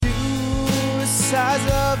sides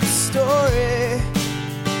of the story.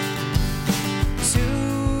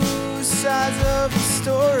 Two sides of the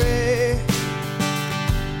story.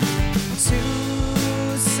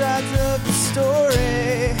 Two sides of the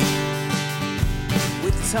story.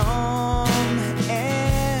 With Tom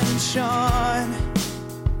and Shawn.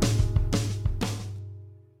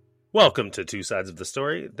 Welcome to Two Sides of the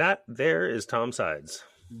Story. That there is Tom's sides.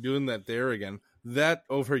 Doing that there again. That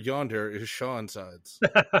over yonder is Shawn's sides.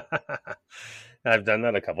 I've done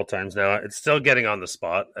that a couple times now. It's still getting on the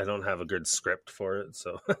spot. I don't have a good script for it,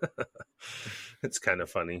 so it's kind of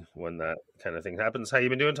funny when that kind of thing happens. How you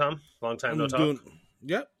been doing, Tom? Long time no talk.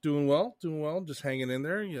 Doing well. Just hanging in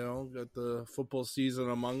there. You know, got the football season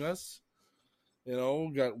among us. You know,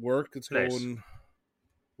 got work. It's Nice. going.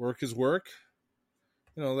 Work is work.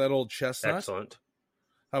 You know, that old chestnut. Excellent.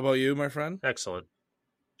 How about you, my friend? Excellent.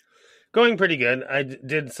 Going pretty good. I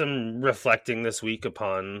did some reflecting this week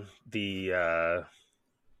upon the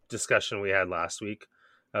discussion we had last week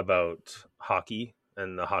about hockey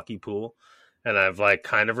and the hockey pool. And I've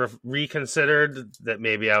kind of reconsidered that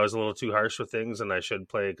maybe I was a little too harsh with things and I should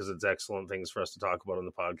play because it's excellent things for us to talk about on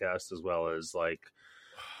the podcast, as well as a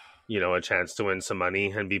chance to win some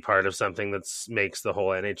money and be part of something that makes the whole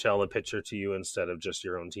NHL a picture to you instead of just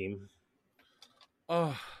your own team.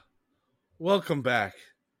 Oh, welcome back.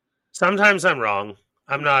 Sometimes I'm wrong.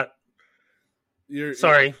 I'm not.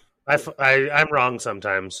 Sorry. I'm wrong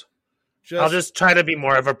sometimes. I'll just try to be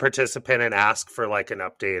more of a participant and ask for an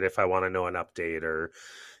update if I want to know an update, or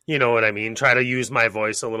you know what I mean. Try to use my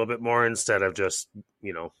voice a little bit more instead of just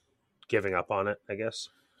giving up on it, I guess.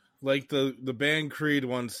 Like the band Creed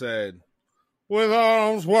once said, "With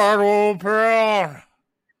arms wide open."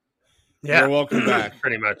 Yeah, you're welcome back.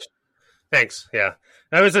 Pretty much. Thanks. Yeah,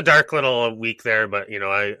 that was a dark little week there, but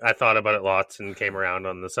I thought about it lots and came around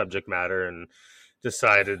on the subject matter and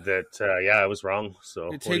decided that I was wrong. So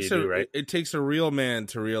it takes a real man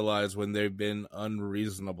to realize when they've been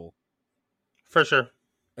unreasonable. For sure.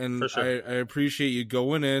 And For sure. I appreciate you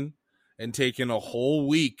going in and taking a whole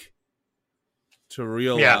week to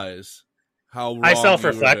realize how wrong I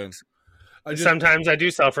self-reflect. Sometimes I do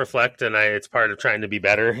self-reflect, and it's part of trying to be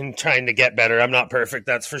better and trying to get better. I'm not perfect,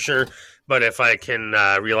 that's for sure. But if I can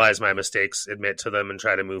realize my mistakes, admit to them, and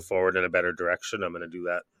try to move forward in a better direction, I'm going to do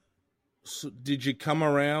that. So did you come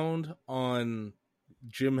around on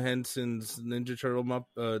Jim Henson's Ninja Turtle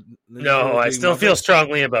No, I still feel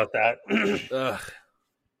strongly about that.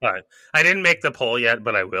 But I didn't make the poll yet,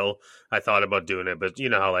 but I will. I thought about doing it, but you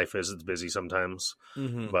know how life is. It's busy sometimes.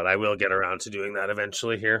 Mm-hmm. But I will get around to doing that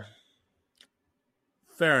eventually here.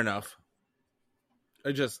 Fair enough.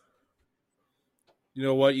 You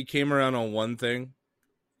know what? You came around on one thing.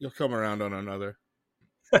 You'll come around on another.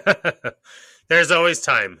 There's always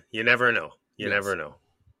time. You never know. You never know.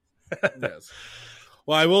 Yes.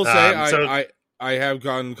 Well, I will say I have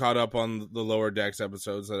gotten caught up on the Lower Decks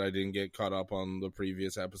episodes that I didn't get caught up on the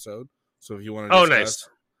previous episode. So if you want to discuss...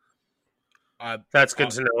 nice. That's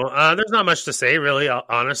good to know. There's not much to say, really.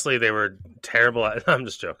 Honestly, they were terrible. I'm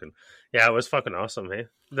just joking. Yeah, it was fucking awesome, hey?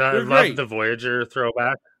 I love the Voyager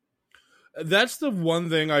throwback. That's the one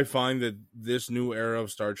thing I find that this new era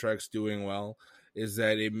of Star Trek's doing well, is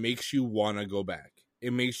that it makes you want to go back.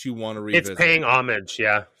 It makes you want to revisit. It's paying homage,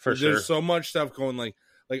 yeah, for sure. There's so much stuff going, like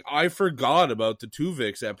I forgot about the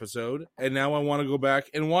Tuvix episode, and now I want to go back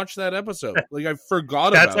and watch that episode. I forgot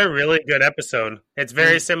about it. That's a really good episode. It's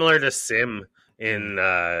very similar to Similitude,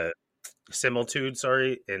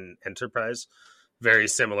 in Enterprise. Very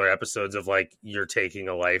similar episodes of you're taking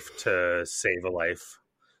a life to save a life.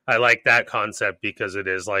 I like that concept because it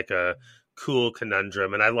is a cool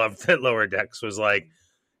conundrum, and I love that Lower Decks was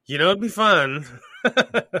it'd be fun.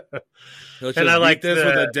 And I like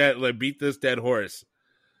this beat this dead horse.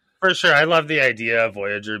 For sure. I love the idea of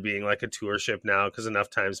Voyager being a tour ship now because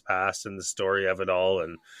enough time's passed and the story of it all.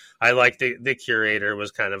 And I like the curator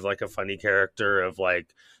was kind of a funny character of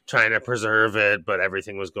trying to preserve it, but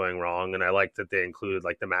everything was going wrong. And I like that they included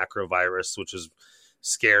the macrovirus, which is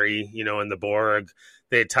scary, in the Borg.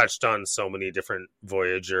 They touched on so many different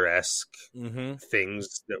Voyager-esque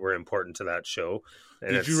things that were important to that show.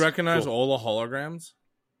 And did you recognize all the holograms?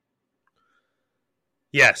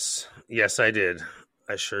 Yes, I did.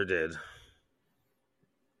 I sure did.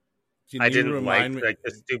 I didn't like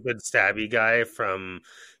the stupid stabby guy from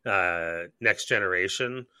Next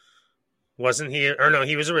Generation. Wasn't he? Or no,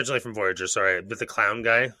 he was originally from Voyager, sorry. But the clown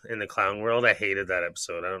guy in the clown world, I hated that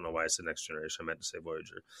episode. I don't know why I said Next Generation. I meant to say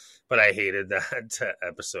Voyager. But I hated that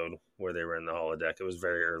episode where they were in the holodeck. It was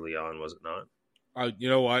very early on, was it not? You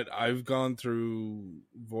know what? I've gone through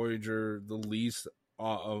Voyager the least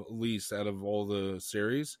out of all the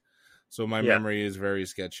series. So my memory is very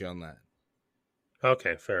sketchy on that.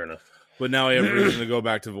 Okay, fair enough. But now I have reason to go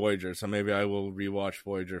back to Voyager, so maybe I will rewatch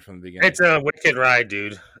Voyager from the beginning. It's a wicked ride,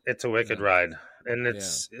 dude. It's a wicked ride. And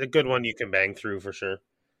it's a good one you can bang through for sure.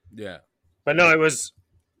 Yeah. But no, it was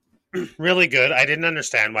really good. I didn't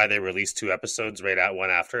understand why they released 2 episodes right at one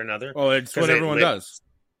after another. Oh, it's what everyone does.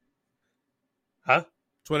 Huh?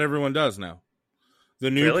 It's what everyone does now. The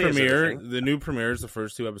new premiere is the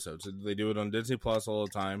first 2 episodes. They do it on Disney Plus all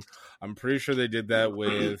the time. I'm pretty sure they did that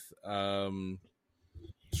with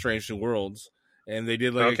Strange New Worlds, and they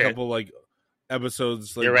did like a couple like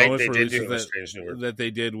episodes. Like, you're right, they did do Strange New Worlds that they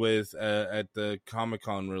did with at the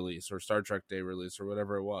Comic-Con release or Star Trek Day release or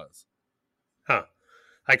whatever it was. Huh.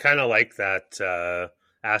 I kind of like that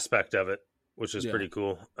aspect of it, which is pretty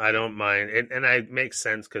cool. I don't mind it, and it makes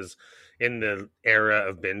sense because in the era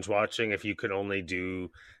of binge watching, if you could only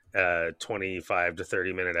do 25 to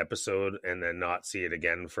 30 minute episode and then not see it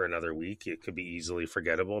again for another week, it could be easily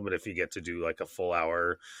forgettable. But if you get to do like a full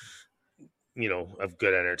hour, of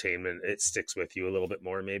good entertainment, it sticks with you a little bit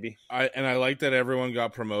more, maybe. I like that everyone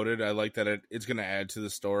got promoted. I like that it's going to add to the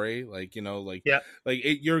story.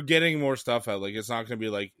 You're getting more stuff out. Like, it's not going to be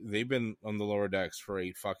like they've been on the lower decks for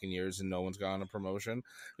 8 fucking years and no one's gotten a promotion.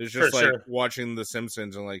 It's just watching The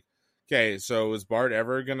Simpsons and like, okay, so is Bart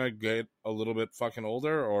ever going to get a little bit fucking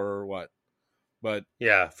older or what? But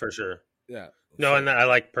yeah, for sure. Yeah. No, and I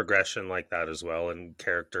like progression like that as well, and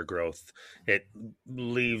character growth. It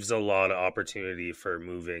leaves a lot of opportunity for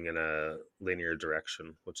moving in a linear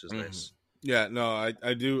direction, which is nice. Yeah, no,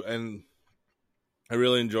 I do, and I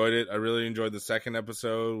really enjoyed it. I really enjoyed the second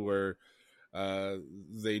episode where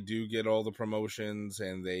they do get all the promotions,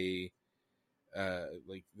 and they're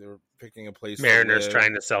picking a place. Mariner's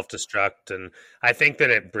trying to self-destruct, and I think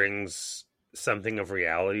that it brings something of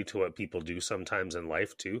reality to what people do sometimes in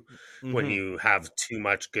life too. When you have too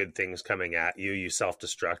much good things coming at you, you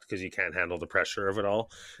self-destruct because you can't handle the pressure of it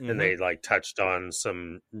all. And they like touched on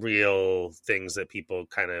some real things that people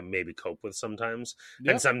kind of maybe cope with sometimes,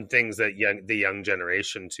 and some things that the young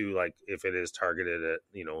generation too, like if it is targeted at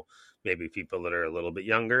maybe people that are a little bit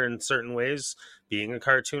younger in certain ways, being a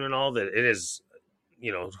cartoon and all, that it is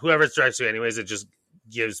whoever it's directed to anyways, it just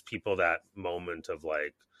gives people that moment of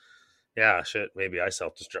like, yeah, shit, maybe I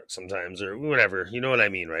self-destruct sometimes or whatever. You know what I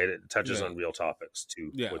mean, right? It touches on real topics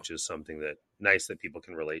too, which is something that nice that people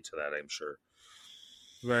can relate to that, I'm sure.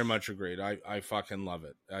 Very much agreed. I fucking love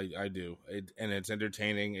it. I do. And it's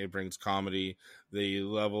entertaining. It brings comedy. The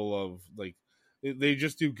level of like, they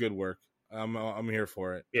just do good work. I'm here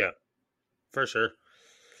for it. Yeah, for sure.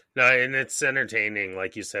 No, and it's entertaining.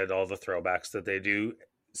 Like you said, all the throwbacks that they do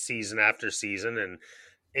season after season, and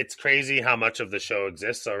it's crazy how much of the show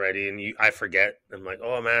exists already, and I forget. I'm like,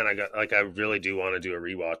 oh man, I really do want to do a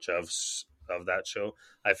rewatch of that show.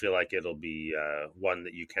 I feel like it'll be one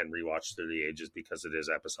that you can rewatch through the ages because it is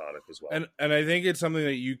episodic as well. And I think it's something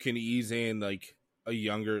that you can ease in like a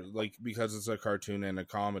younger, like, because it's a cartoon and a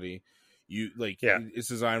comedy. It's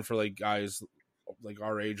designed for like guys like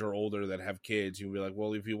our age or older that have kids. You'll be like,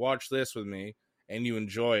 well, if you watch this with me and you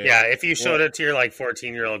enjoy it. Yeah, if you showed it to your like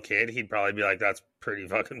 14-year-old kid, he'd probably be like, "That's pretty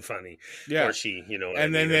fucking funny." Yeah, or she,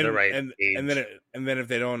 and then if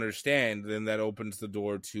they don't understand, then that opens the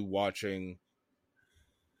door to watching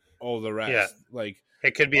all the rest. Yeah, like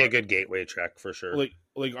it could be a good gateway track for sure.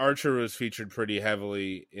 Like Archer was featured pretty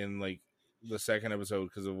heavily in like the second episode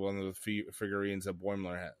because of one of the figurines that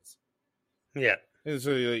Boimler has. Yeah, and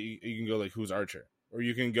so you can go like, who's Archer, or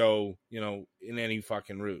you can go in any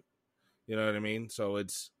fucking route. You know what I mean? So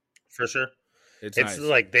it's for sure. It's nice.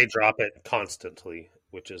 Like they drop it constantly,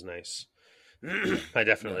 which is nice. I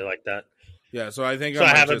definitely like that. Yeah, so I think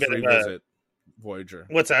I might just revisit Voyager.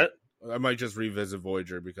 What's that? I might just revisit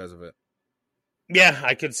Voyager because of it. Yeah,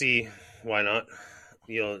 I could see why not.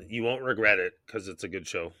 You won't regret it because it's a good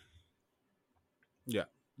show. Yeah,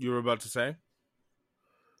 you were about to say?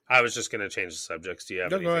 I was just going to change the subjects. Do you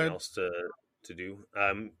have anything else to do?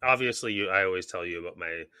 Obviously, I always tell you about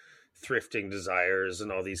my thrifting desires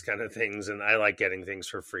and all these kind of things, and I like getting things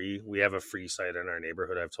for free. We have a free site in our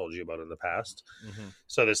neighborhood I've told you about in the past.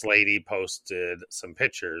 So this lady posted some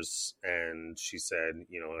pictures and she said,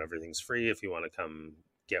 everything's free. If you want to come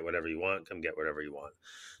get whatever you want, come get whatever you want.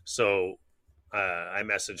 So I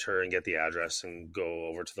message her and get the address and go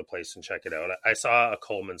over to the place and check it out. I saw a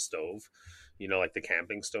Coleman stove, like the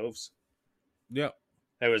camping stoves. Yeah.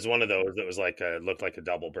 It was one of those that was looked like a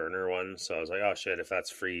double burner one. So I was like, oh shit, if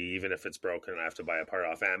that's free, even if it's broken and I have to buy a part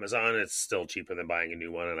off Amazon, it's still cheaper than buying a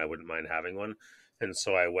new one and I wouldn't mind having one. And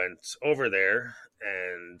so I went over there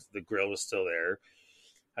and the grill was still there.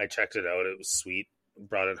 I checked it out. It was sweet.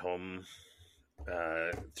 Brought it home.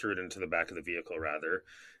 threw it into the back of the vehicle rather.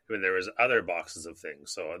 When there was other boxes of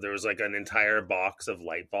things. So there was like an entire box of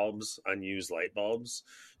light bulbs, unused light bulbs.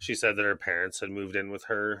 She said that her parents had moved in with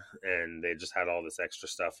her and they just had all this extra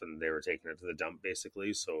stuff and they were taking it to the dump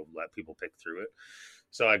basically. So let people pick through it.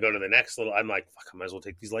 So I go to the next little, I'm like, fuck, I might as well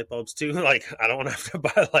take these light bulbs too. Like, I don't want to have to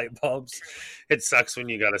buy light bulbs. It sucks when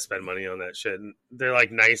you got to spend money on that shit. And they're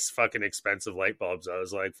like nice, fucking expensive light bulbs. I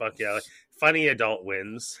was like, fuck yeah. Like, funny adult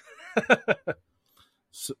wins.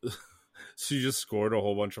 So you just scored a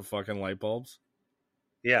whole bunch of fucking light bulbs?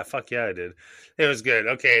 Yeah, fuck yeah, I did. It was good.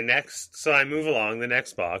 Okay, next. So I move along the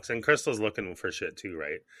next box, and Crystal's looking for shit too,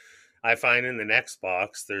 right? I find in the next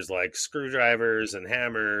box, there's like screwdrivers and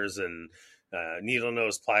hammers and needle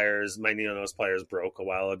nose pliers. My needle nose pliers broke a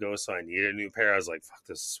while ago, so I needed a new pair. I was like, fuck,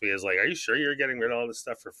 this is sweet. I was like, are you sure you're getting rid of all this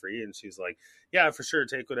stuff for free? And she's like, yeah, for sure.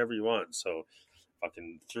 Take whatever you want. So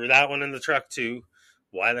fucking threw that one in the truck too.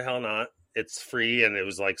 Why the hell not? It's free and it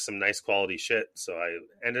was like some nice quality shit. So I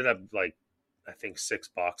ended up like, I think 6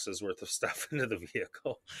 boxes worth of stuff into the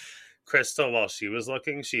vehicle. Crystal, while she was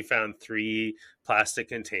looking, she found 3 plastic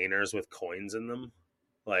containers with coins in them,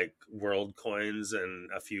 like world coins and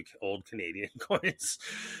a few old Canadian coins.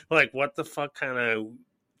 Like, what the fuck kind of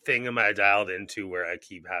thing am I dialed into where I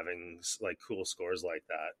keep having like cool scores like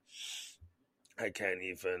that? I can't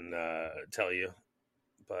even tell you,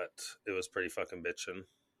 but it was pretty fucking bitchin'.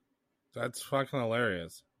 That's fucking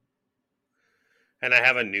hilarious. And I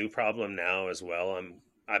have a new problem now as well.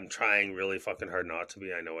 I'm trying really fucking hard not to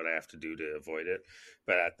be. I know what I have to do to avoid it.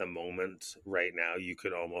 But at the moment, right now, you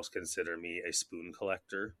could almost consider me a spoon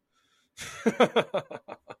collector.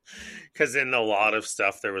 Because in a lot of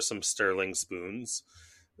stuff, there was some sterling spoons,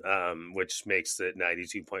 which makes it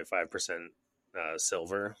 92.5%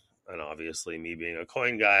 silver. And obviously, me being a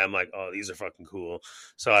coin guy, I'm like, oh, these are fucking cool.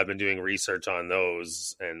 So I've been doing research on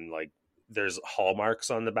those and like, there's hallmarks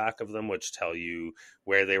on the back of them which tell you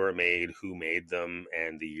where they were made, who made them,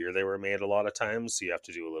 and the year they were made a lot of times. So you have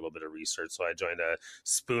to do a little bit of research. So I joined a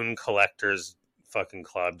spoon collectors fucking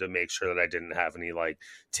club to make sure that I didn't have any like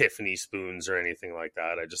Tiffany spoons or anything like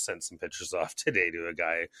that. I just sent some pictures off today to a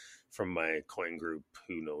guy from my coin group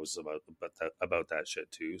who knows about that shit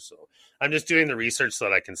too. So I'm just doing the research so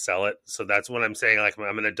that I can sell it. So that's what I'm saying. Like,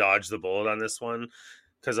 I'm going to dodge the bullet on this one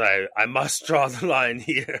because I must draw the line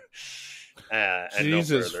here.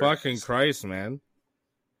 Jesus fucking Christ, man.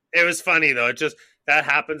 It was funny though. That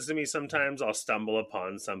happens to me sometimes. I'll stumble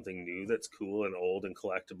upon something new that's cool and old and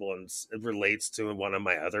collectible and it relates to one of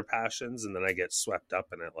my other passions, and then I get swept up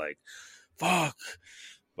in it like, fuck.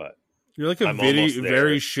 But you're like a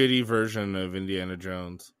very shitty version of Indiana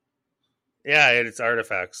Jones. Yeah, it's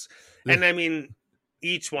artifacts. And I mean,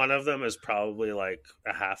 each one of them is probably like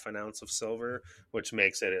a half an ounce of silver, which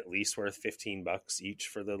makes it at least worth $15 each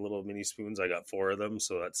for the little mini spoons. I got 4 of them,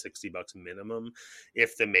 so that's $60 minimum.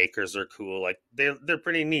 If the makers are cool, like they're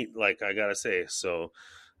pretty neat, like I gotta say. So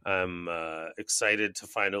I'm excited to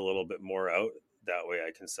find a little bit more out. That way I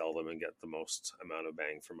can sell them and get the most amount of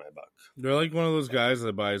bang for my buck. They're like one of those guys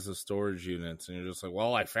that buys the storage units, and you're just like,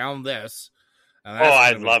 well, I found this. And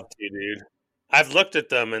I'd love to, dude. I've looked at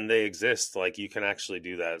them and they exist. Like, you can actually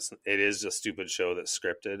do that. It is a stupid show that's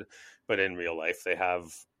scripted, but in real life, they have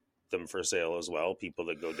them for sale as well. People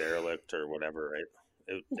that go derelict or whatever,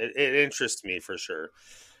 right? It interests me for sure.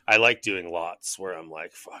 I like doing lots where I'm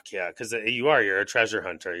like, fuck yeah, because you're a treasure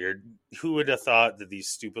hunter. Who would have thought that these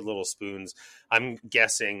stupid little spoons? I'm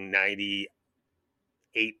guessing 98%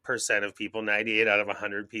 of people, 98 out of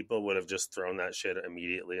 100 people would have just thrown that shit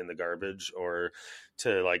immediately in the garbage or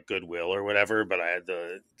to like Goodwill or whatever. But I had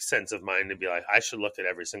the sense of mind to be like, I should look at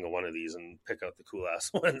every single one of these and pick out the cool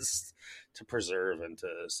ass ones to preserve and to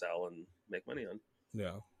sell and make money on.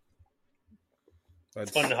 Yeah.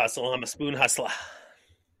 It's fun to hustle. I'm a spoon hustler.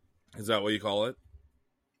 Is that what you call it?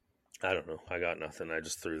 I don't know. I got nothing. I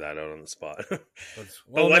just threw that out on the spot.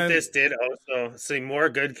 Well, but this did also, see, more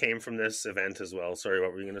good came from this event as well. Sorry,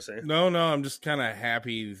 what were you going to say? No, I'm just kind of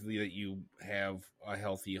happy that you have a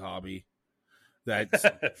healthy hobby that's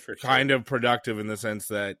kind of productive in the sense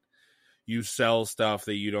that you sell stuff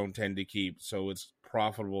that you don't tend to keep. So it's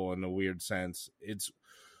profitable in a weird sense. It's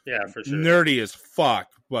for sure nerdy as fuck,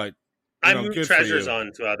 but I move treasures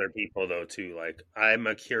on to other people though too. Like, I'm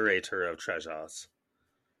a curator of treasures,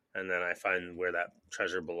 and then I find where that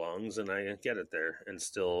treasure belongs, and I get it there, and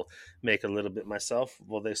still make a little bit myself.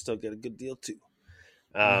 Well, they still get a good deal too.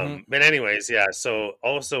 But anyways, yeah. So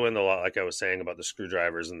also in the lot, like I was saying about the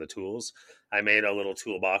screwdrivers and the tools, I made a little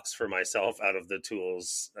toolbox for myself out of the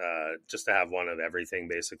tools, just to have one of everything.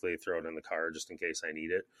 Basically, throw it in the car just in case I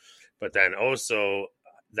need it. But then also,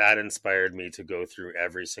 that inspired me to go through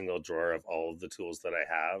every single drawer of all of the tools that I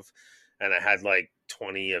have. And I had like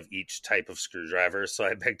 20 of each type of screwdriver. So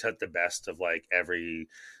I picked out the best of like every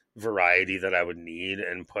variety that I would need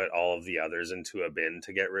and put all of the others into a bin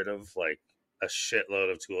to get rid of. Like a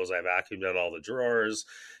shitload of tools. I vacuumed out all the drawers.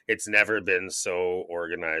 It's never been so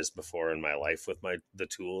organized before in my life with the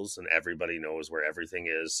tools, and everybody knows where everything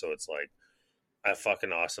is. So it's like a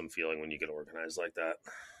fucking awesome feeling when you get organized like that.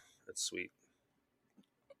 It's sweet.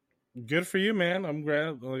 Good for you, man. I'm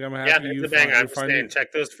glad. Like, I'm happy you find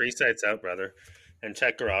check those free sites out, brother, and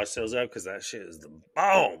check garage sales out because that shit is the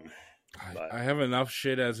bomb. I have enough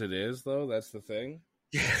shit as it is, though. That's the thing.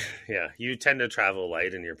 Yeah, you tend to travel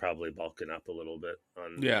light, and you're probably bulking up a little bit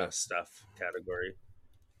on the stuff category.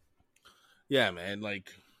 Yeah, man. Like,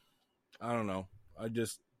 I don't know.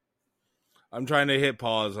 I'm trying to hit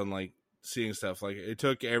pause on like seeing stuff. Like, it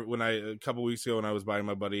took a couple weeks ago when I was buying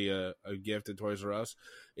my buddy a gift at Toys R Us.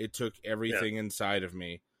 It took everything inside of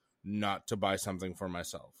me not to buy something for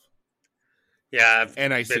myself. Yeah, I've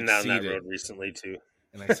been down that road recently too.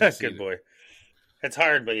 And I succeeded. Good boy. It's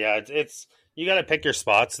hard, but yeah, it's you got to pick your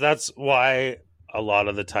spots. That's why a lot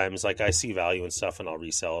of the times, like, I see value in stuff and I'll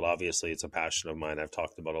resell it. Obviously, it's a passion of mine. I've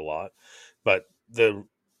talked about a lot, but the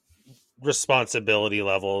responsibility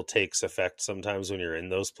level takes effect sometimes when you're in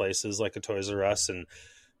those places like a Toys R Us. And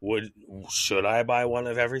should I buy one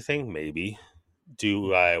of everything? Maybe.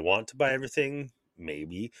 Do I want to buy everything?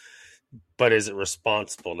 Maybe. But is it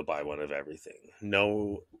responsible to buy one of everything?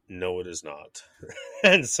 No, it is not.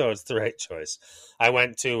 And so it's the right choice. I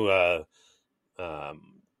went to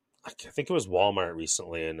I think it was Walmart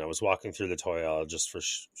recently, and I was walking through the toy aisle just for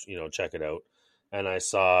check it out, and I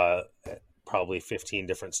saw probably 15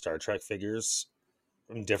 different Star Trek figures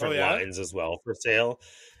from different lines as well for sale.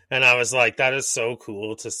 And I was like, that is so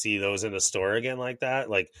cool to see those in a store again like that,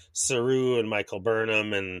 like Saru and Michael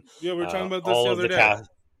Burnham and we were talking about this the other day.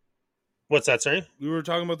 What's that, sorry? We were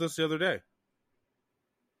talking about this the other day.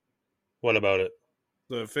 What about it?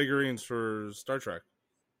 The figurines for Star Trek.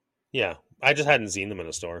 Yeah, I just hadn't seen them in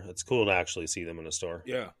a store. It's cool to actually see them in a store.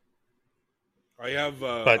 Yeah, I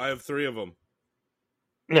have 3 of them.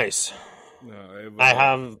 Nice. I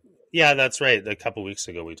have. Yeah, that's right. A couple weeks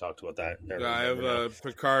ago we talked about that. I have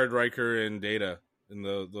Picard, Riker, and Data in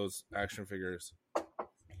those action figures.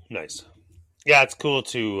 Nice. Yeah, it's cool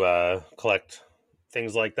to collect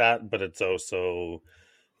things like that, but it's also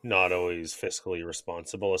not always fiscally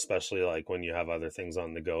responsible, especially like when you have other things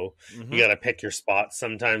on the go. Mm-hmm. You got to pick your spots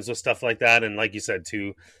sometimes with stuff like that. And like you said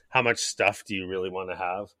too, how much stuff do you really want to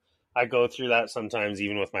have? I go through that sometimes,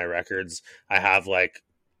 even with my records. I have like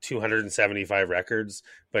 275 records,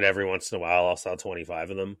 but every once in a while I'll sell 25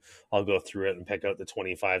 of them. I'll go through it and pick out the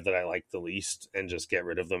 25 that I like the least and just get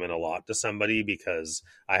rid of them in a lot to somebody because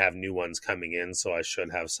I have new ones coming in, so I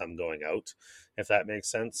should have some going out, if that makes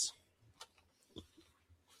sense.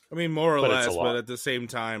 I mean, more or less, but at the same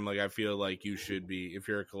time, like, I feel like you should be, if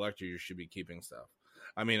you're a collector, you should be keeping stuff.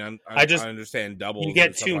 I mean, I understand doubles. You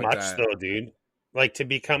get too much though, dude. Like, to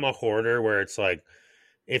become a hoarder where it's like,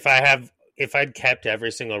 if I'd kept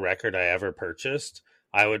every single record I ever purchased,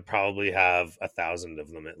 I would probably have 1,000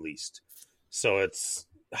 of them at least. So it's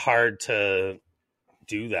hard to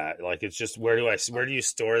do that. Like, it's just, where do you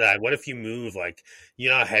store that? What if you move? Like, you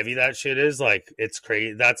know how heavy that shit is? Like, it's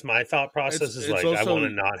crazy. That's my thought process. It's like, I want to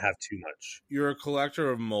not have too much. You're a collector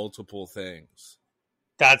of multiple things.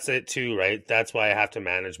 That's it too, right? That's why I have to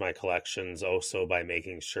manage my collections also by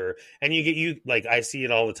making sure. And like, I see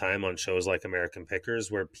it all the time on shows like American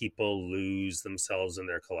Pickers where people lose themselves in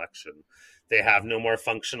their collection. They have no more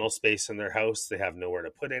functional space in their house. They have nowhere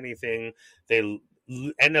to put anything. They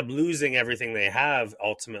end up losing everything they have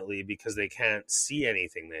ultimately because they can't see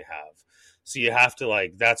anything they have. So you have to,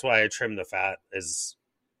 like, that's why I trim the fat is,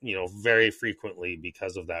 very frequently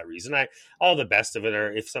because of that reason. All the best of it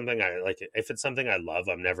are, if it's something I love,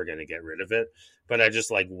 I'm never going to get rid of it, but I just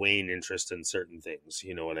like wane interest in certain things.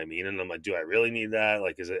 You know what I mean? And I'm like, do I really need that?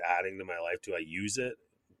 Like, is it adding to my life? Do I use it?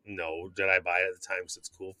 No. Did I buy it at the time because it's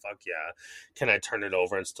cool? Fuck yeah. Can I turn it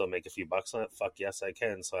over and still make a few bucks on it? Fuck yes, I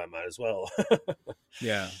can. So I might as well.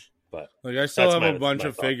 Yeah. But like, I still have a bunch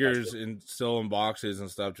of figures still in boxes and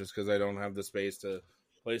stuff just because I don't have the space to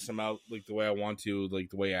place them out like the way I want to,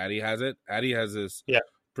 like the way Addy has it. Addy has this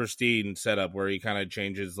pristine setup where he kind of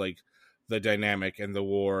changes like the dynamic and the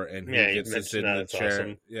war and who gets to sit in the chair.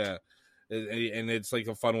 Awesome. Yeah. And it's like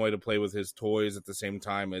a fun way to play with his toys at the same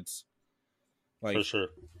time. It's like, for sure,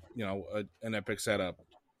 an epic setup.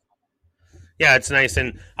 Yeah, it's nice.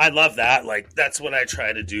 And I love that. Like, that's what I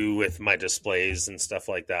try to do with my displays and stuff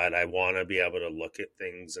like that. I want to be able to look at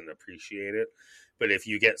things and appreciate it. But if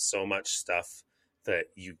you get so much stuff that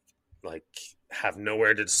you like have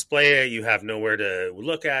nowhere to display it, you have nowhere to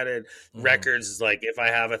look at it. Records is like, if I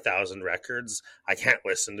have 1,000 records, I can't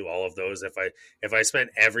listen to all of those. If I spent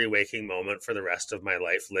every waking moment for the rest of my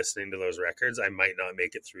life listening to those records, I might not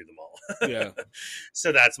make it through them all. Yeah.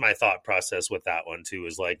 So that's my thought process with that one too,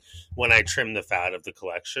 is like, when I trim the fat of the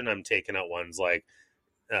collection, I'm taking out ones like,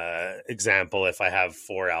 example, if I have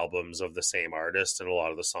 4 albums of the same artist and a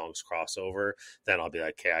lot of the songs cross over, then I'll be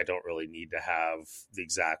like, okay, I don't really need to have the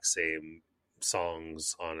exact same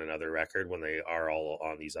songs on another record when they are all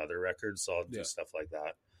on these other records. So I'll do stuff like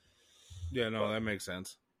that. Yeah, no, that makes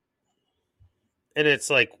sense. And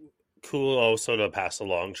it's like cool also to pass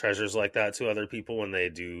along treasures like that to other people when they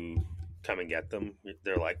do come and get them.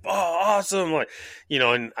 They're like, oh, awesome, like, you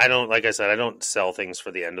know. And I don't, like I said, I don't sell things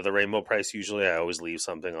for the end of the rainbow price. Usually I always leave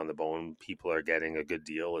something on the bone. People are getting a good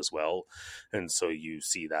deal as well, and so you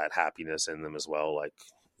see that happiness in them as well. Like,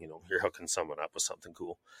 you know, you're hooking someone up with something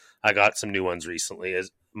cool. I got some new ones recently.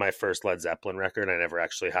 As my first Led Zeppelin record, I never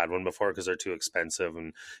actually had one before because they're too expensive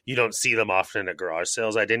and you don't see them often at garage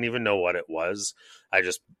sales. I didn't even know what it was. I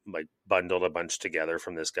just like bundled a bunch together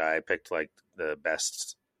from this guy. I picked like the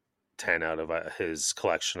best 10 out of his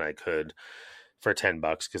collection I could for $10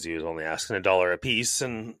 because he was only asking $1 a piece,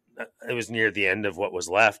 and it was near the end of what was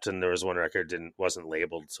left, and there was one record wasn't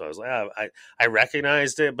labeled, so I was like, I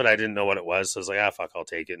recognized it, but I didn't know what it was, so I was like, fuck, I'll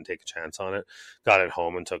take it and take a chance on it. Got it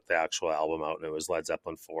home and took the actual album out, and it was Led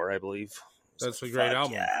Zeppelin 4, I believe. That's a great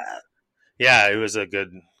album. Yeah, it was a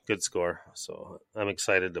good score, so I'm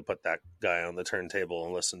excited to put that guy on the turntable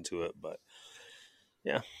and listen to it. But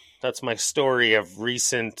yeah, that's my story of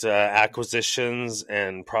recent acquisitions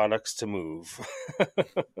and products to move.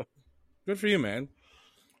 Good for you, man.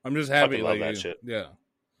 I'm just happy. Love that shit. Yeah.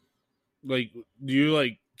 Like, do you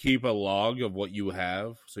like keep a log of what you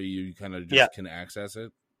have so you kind of just can access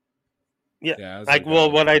it? Yeah.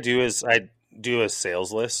 What I do is I do a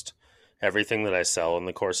sales list. Everything that I sell in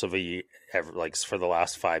the course of a year, like for the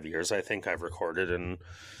last 5 years, I think I've recorded and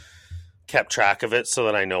kept track of it so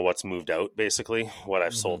that I know what's moved out, basically, what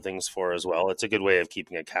I've sold things for as well. It's a good way of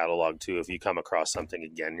keeping a catalog too. If you come across something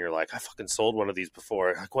again, you're like, I fucking sold one of these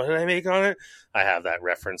before. Like, what did I make on it? I have that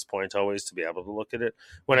reference point always to be able to look at it.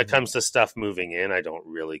 When it comes to stuff moving in, I don't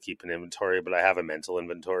really keep an inventory, but I have a mental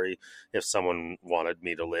inventory. If someone wanted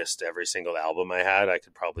me to list every single album I had, I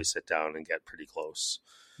could probably sit down and get pretty close.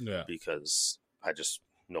 Yeah. Because I just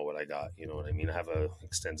know what I got. You know what I mean? I have a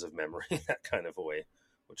extensive memory that kind of a way,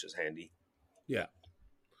 which is handy. Yeah.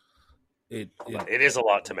 It is a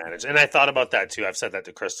lot to manage. And I thought about that too. I've said that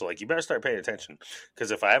to Crystal, like, you better start paying attention, because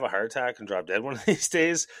if I have a heart attack and drop dead one of these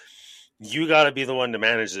days, you got to be the one to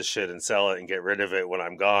manage this shit and sell it and get rid of it when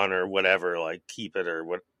I'm gone or whatever, like keep it or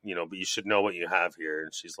what, you know, but you should know what you have here.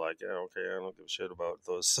 And she's like, yeah, okay, I don't give a shit about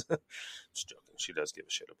those. Just joking. She does give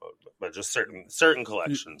a shit about it, but just certain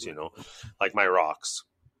collections, you know, like my rocks.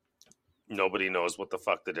 Nobody knows what the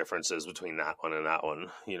fuck the difference is between that one and that one.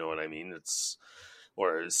 You know what I mean?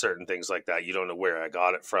 Or certain things like that. You don't know where I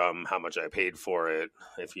got it from, how much I paid for it.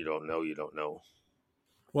 If you don't know, you don't know.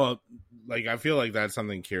 Well, like, I feel like that's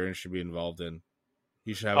something Kieran should be involved in.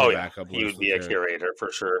 He should have a backup list. He would be a curator for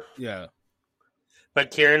sure. Yeah.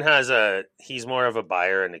 But Kieran he's more of a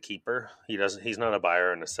buyer and a keeper. He's not a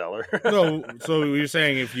buyer and a seller. No, so you're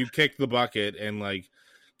saying if you kick the bucket and like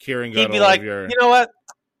Kieran got he'd be like, you know what?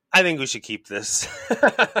 I think we should keep this.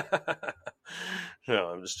 No,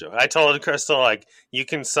 I'm just joking. I told Crystal, like, you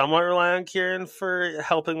can somewhat rely on Kieran for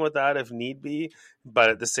helping with that if need be, but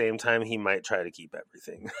at the same time, he might try to keep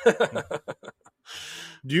everything.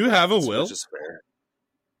 Do you have a will? Which is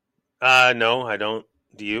fair. No, I don't.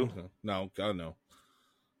 Do you? No, God, no.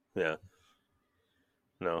 Yeah.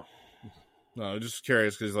 No. No, I'm just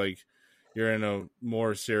curious because, like, you're in a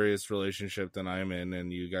more serious relationship than I'm in,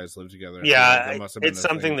 and you guys live together. Yeah, it's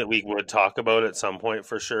something that we would talk about at some point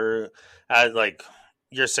for sure. Like,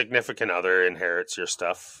 your significant other inherits your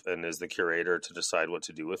stuff and is the curator to decide what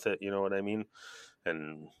to do with it. You know what I mean?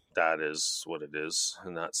 And that is what it is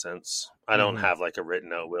in that sense. I don't have like a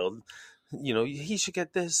written out will. You know, he should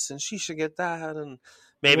get this and she should get that, and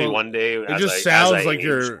maybe one day. It just sounds like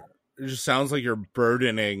you're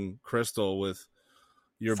burdening Crystal with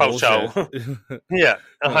your bullshit. Yeah,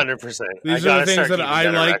 100%. These are the things that I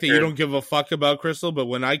like that you don't give a fuck about, Crystal. But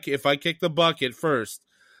if I kick the bucket first,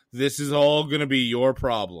 this is all going to be your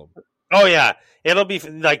problem. Oh yeah, it'll be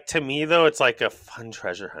like, to me though, it's like a fun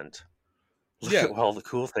treasure hunt. Look at all the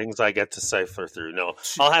cool things I get to cipher through. No,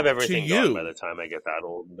 I'll have everything gone by the time I get that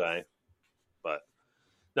old guy. But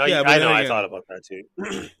No, Yeah, I know. I thought about that too.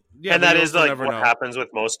 Yeah, and that is like what know. happens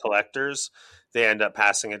with most collectors. They end up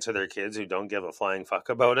passing it to their kids who don't give a flying fuck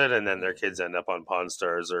about it, and then their kids end up on Pawn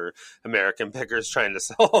Stars or American Pickers trying to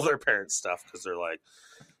sell all their parents' stuff because they're like,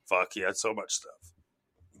 "Fuck, he had so much stuff."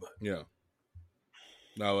 But, yeah.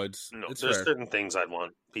 No, it's there's fair. certain things I'd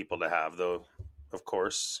want people to have, though. Of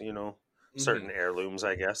course, certain heirlooms,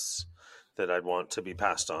 I guess, that I'd want to be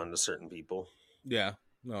passed on to certain people. Yeah,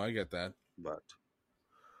 no, I get that. But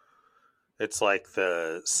it's like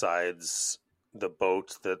the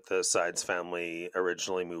boat that the Sides family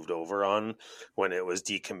originally moved over on. When it was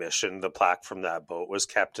decommissioned, the plaque from that boat was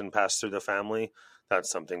kept and passed through the family. That's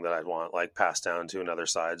something that I'd want, like, passed down to another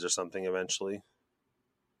Sides or something eventually.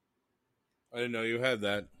 I didn't know you had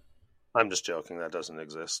that. I'm just joking. That doesn't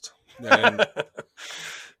exist. Yeah,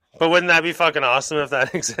 but wouldn't that be fucking awesome if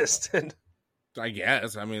that existed? I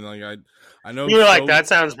guess. I mean, like, I know you're like, that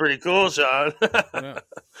sounds pretty cool, Shawn. Yeah.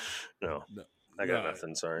 No, I got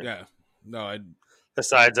nothing. Sorry. Yeah, no.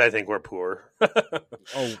 Besides, I think we're poor.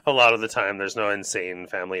 Oh, a lot of the time, there's no insane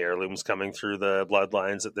family heirlooms coming through the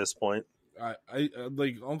bloodlines at this point. I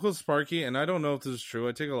like Uncle Sparky, and I don't know if this is true.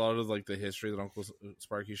 I take a lot of like the history that Uncle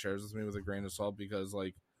Sparky shares with me with a grain of salt because,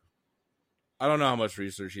 like, I don't know how much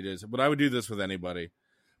research he did, but I would do this with anybody.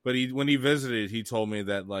 But when he visited, he told me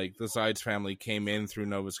that, like, the Sides family came in through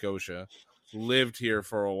Nova Scotia, lived here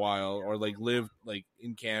for a while, or like lived like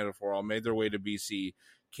in Canada for a while, made their way to BC,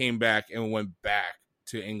 came back and went back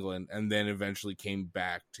to England, and then eventually came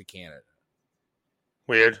back to Canada.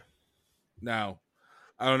 Weird. Now,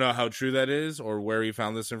 I don't know how true that is or where he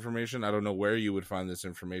found this information. I don't know where you would find this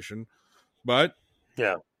information, but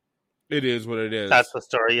yeah, it is what it is. That's the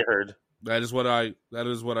story you heard. That is what I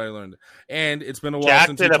learned. And it's been a while Jack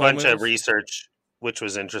since did a bunch of research, which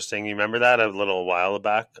was interesting. You remember that a little while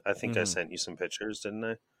back? I think I sent you some pictures, didn't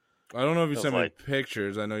I? I don't know if you sent me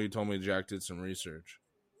pictures. I know you told me Jack did some research.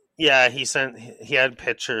 Yeah, he had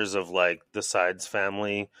pictures of, like, the Sides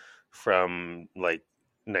family from, like,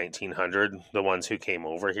 1900, the ones who came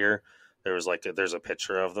over here. There was there's a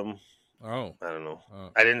picture of them. Oh, I don't know.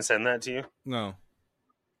 I didn't send that to you. No,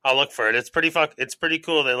 I'll look for it. It's pretty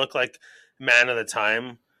cool. They look like man of the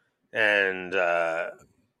time, and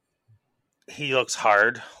he looks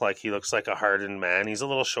hard. Like, he looks like a hardened man. He's a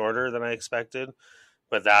little shorter than I expected,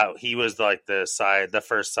 but that he was like the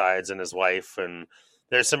first Sides and his wife, and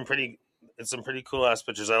there's some pretty cool ass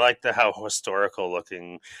pictures. I like how historical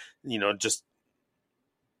looking, just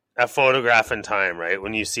a photograph in time, right?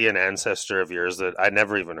 When you see an ancestor of yours that I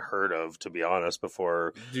never even heard of, to be honest,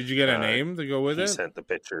 before. Did you get a name to go with it? He sent the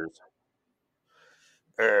pictures.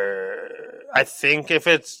 I think if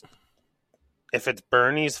it's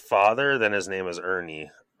Bernie's father, then his name is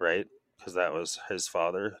Ernie, right? Because that was his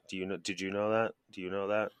father. Did you know that? Do you know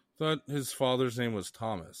that? I thought his father's name was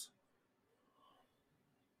Thomas.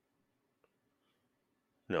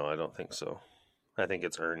 No, I don't think so. I think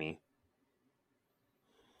it's Ernie.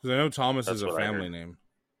 Because I know Thomas is a family name.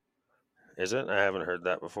 Is it? I haven't heard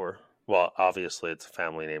that before. Well, obviously it's a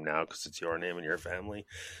family name now because it's your name and your family.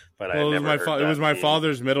 But it was my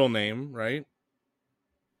father's middle name, right?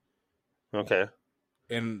 Okay.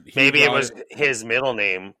 And maybe it was his middle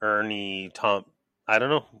name, Ernie Tom. I don't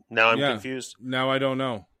know. Now I'm confused. Now I don't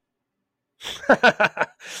know.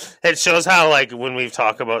 It shows how, like, when we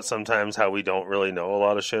talk about sometimes how we don't really know a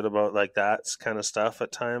lot of shit about, like, that kind of stuff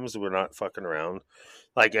at times. We're not fucking around.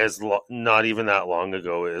 Like, not even that long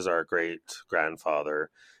ago is our great grandfather,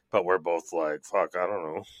 but we're both like, fuck, I don't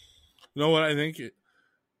know. You know what I think?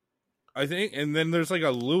 And then there's like a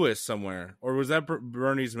Lewis somewhere, or was that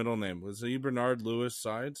Bernie's middle name? Was he Bernard Lewis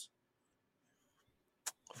Sides?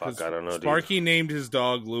 Fuck, I don't know. Sparky named his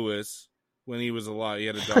dog Lewis when he was alive. He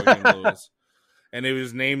had a dog named Lewis, and it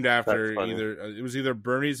was named after either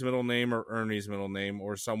Bernie's middle name or Ernie's middle name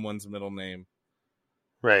or someone's middle name.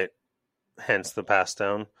 Right. Hence the pass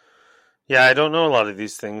down. Yeah, I don't know a lot of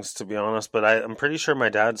these things, to be honest, but I'm pretty sure my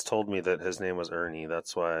dad's told me that his name was Ernie.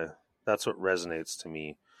 That's what resonates to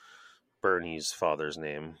me. Bernie's father's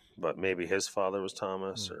name, but maybe his father was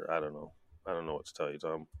Thomas, or I don't know. I don't know what to tell you,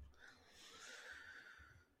 Tom.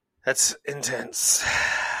 That's intense.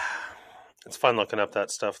 It's fun looking up that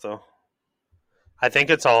stuff, though. I think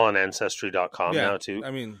it's all on Ancestry.com now, too. I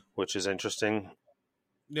mean, which is interesting.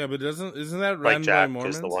 Yeah, but isn't that run by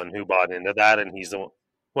Mormons? Is the one who bought into that, and he's the one.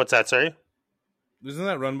 What's that, sorry? Isn't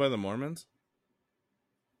that run by the Mormons?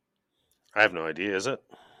 I have no idea, is it?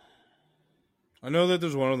 I know that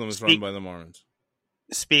there's one of them that's run by the Mormons.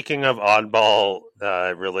 Speaking of oddball,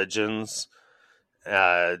 oddball religions.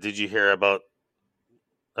 Did you hear about?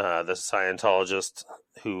 the Scientologist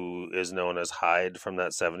who is known as Hyde from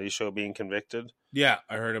that 70s show being convicted. Yeah,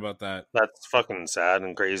 I heard about that. That's fucking sad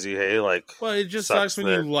and crazy, hey? Like, well, it just sucks when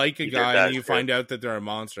you like a guy and you find out that they're a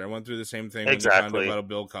monster. I went through the same thing when you found out about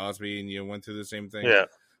Bill Cosby, and you went through the same thing. Yeah.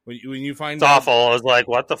 When you find it's awful. I was like,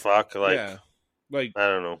 what the fuck? Like, yeah. Like, I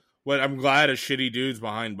don't know. But I'm glad a shitty dude's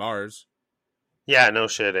behind bars. Yeah, no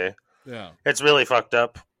shit, eh? Yeah. It's really fucked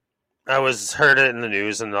up. I heard it in the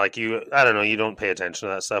news, and like I don't know, you don't pay attention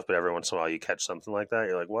to that stuff, but every once in a while you catch something like that.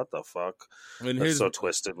 You're like, what the fuck? It's so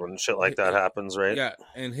twisted when shit like that happens, right? Yeah,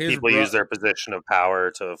 and people use their position of power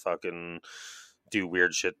to fucking do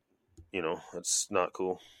weird shit. You know, it's not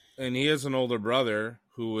cool. And he has an older brother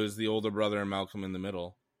who is the older brother of Malcolm in the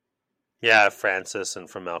Middle. Yeah, Francis, and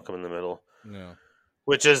from Malcolm in the Middle. Yeah.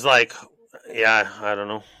 Which is like, yeah, I don't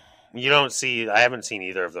know. I haven't seen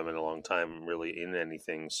either of them in a long time, really, in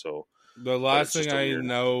anything. So the last thing I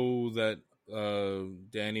know that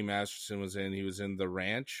Danny Masterson was in, he was in The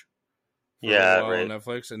Ranch. Yeah, right. On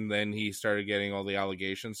Netflix, and then he started getting all the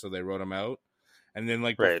allegations, so they wrote him out. And then,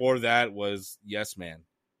 like, before that was Yes Man.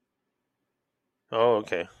 Oh,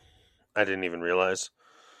 okay. I didn't even realize.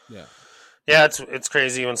 Yeah. Yeah, it's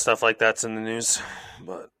crazy when stuff like that's in the news,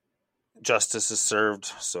 but justice is served.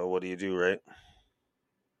 So what do you do, right?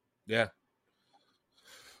 Yeah.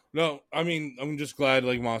 No, I mean, I'm just glad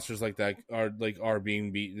like monsters like that are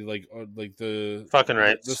being beat, like the fucking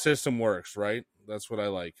rights. The system works, right? That's what I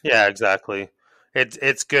like. Yeah, exactly.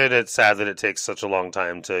 It's good. It's sad that it takes such a long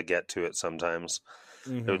time to get to it. Sometimes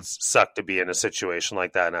it would suck to be in a situation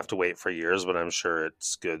like that and have to wait for years, but I'm sure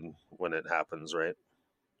it's good when it happens, right?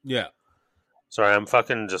 Yeah. Sorry, I'm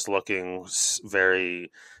fucking just looking very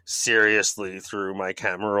seriously through my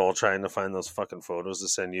camera roll trying to find those fucking photos to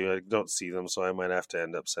send you. I don't see them, so I might have to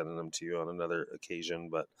end up sending them to you on another occasion,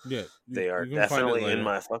 but yeah, they are definitely in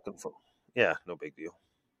my fucking phone. Yeah, no big deal.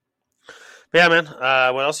 But yeah, man,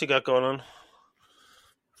 what else you got going on?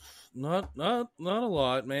 Not a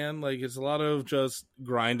lot, man. Like, it's a lot of just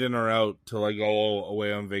grinding her out till I go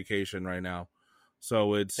away on vacation right now.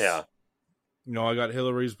 So it's, I got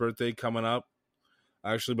Hillary's birthday coming up.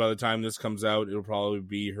 Actually, by the time this comes out, it'll probably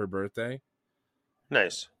be her birthday.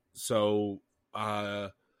 Nice. So, let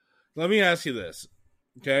me ask you this,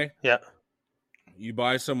 okay? Yeah. You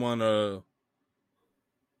buy someone a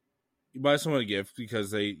gift because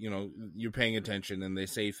they, you're paying attention and they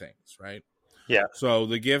say things, right? Yeah. So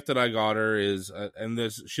the gift that I got her is,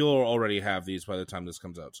 and she'll already have these by the time this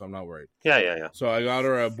comes out, so I'm not worried. Yeah. So I got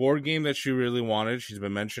her a board game that she really wanted. She's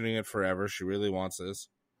been mentioning it forever. She really wants this.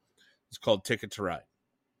 It's called Ticket to Ride.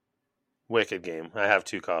 Wicked game. I have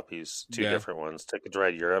 2 copies, 2 different ones. Ticket to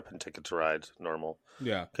Ride Europe and Ticket to Ride normal.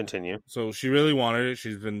 Yeah. Continue. So she really wanted it.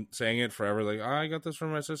 She's been saying it forever. Like, I got this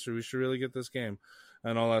from my sister. We should really get this game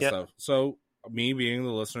and all that stuff. So me being the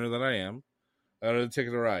listener that I am, I got a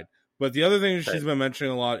Ticket to Ride. But the other thing she's been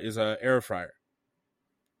mentioning a lot is an air fryer.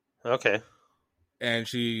 Okay. And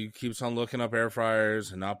she keeps on looking up air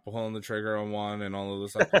fryers and not pulling the trigger on one and all of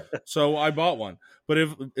this stuff. So I bought one. But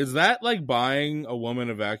is that like buying a woman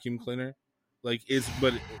a vacuum cleaner? Like,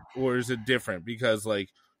 or is it different? Because like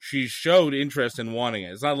she showed interest in wanting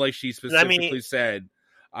it. It's not like she specifically said,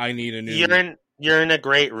 "I need a new." You're in a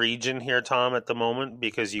great region here, Tom, at the moment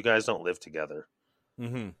because you guys don't live together.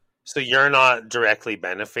 Mm-hmm. So you're not directly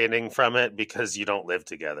benefiting from it because you don't live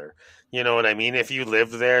together. You know what I mean? If you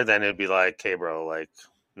lived there, then it'd be like, "Hey, bro, like,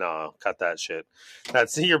 no, cut that shit."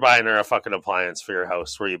 You're buying her a fucking appliance for your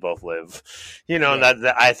house where you both live. You know,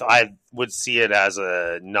 that I would see it as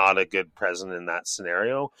not a good present in that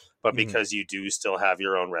scenario. But because you do still have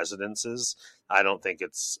your own residences, I think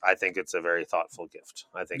it's a very thoughtful gift.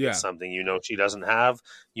 I think it's something she doesn't have.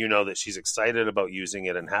 You know that she's excited about using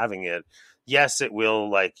it and having it. Yes, it will,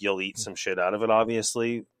 like, you'll eat some shit out of it,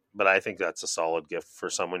 obviously, but I think that's a solid gift for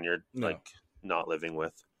someone you're like not living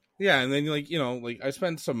with. Yeah, and then I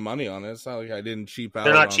spent some money on it. It's not like I didn't cheap out.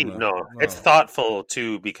 They're not cheap, no. It's thoughtful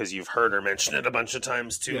too because you've heard her mention it a bunch of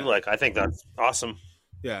times too. Yeah. Like, I think that's awesome.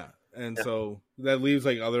 Yeah, and so that leaves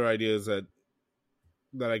like other ideas that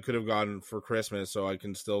I could have gotten for Christmas, so I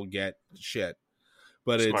can still get shit.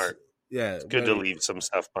 But smart. It's good to leave some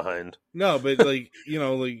stuff behind. No, but like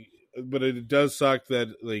but it does suck that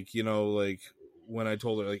when I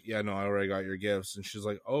told her I already got your gifts, and she's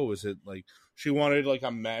like, oh, is it like she wanted like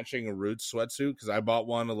a matching Roots sweatsuit because I bought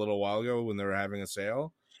one a little while ago when they were having a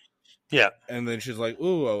sale. Yeah, and then she's like,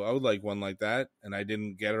 ooh, I would like one like that, and I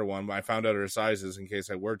didn't get her one, but I found out her sizes in case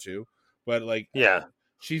I were to. But like,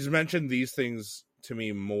 she's mentioned these things to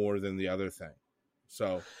me more than the other thing,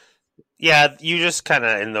 so. Yeah, you just kind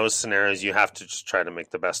of, in those scenarios, you have to just try to make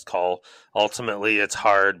the best call. Ultimately, it's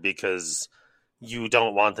hard because you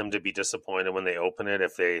don't want them to be disappointed when they open it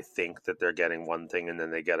if they think that they're getting one thing and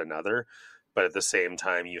then they get another. But at the same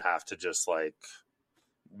time, you have to just like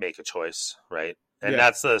make a choice, right? And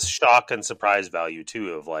that's the shock and surprise value too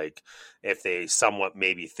of like if they somewhat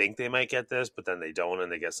maybe think they might get this, but then they don't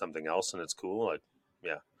and they get something else and it's cool. Like,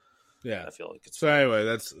 yeah, I feel like it's so. Anyway,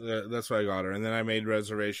 that's what I got her, and then I made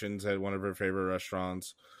reservations at one of her favorite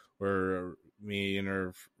restaurants where me and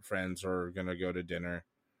her friends are gonna go to dinner,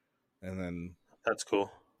 and then that's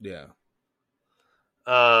cool. Yeah.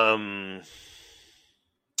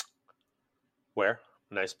 Where?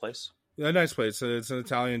 Nice place. Yeah, nice place. It's an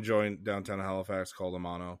Italian joint downtown Halifax called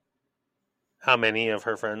Amano. How many of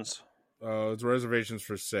her friends? It's reservations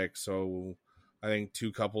for 6, so I think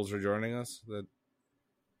 2 couples are joining us that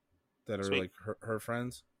are Sweet. like her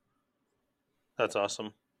friends. That's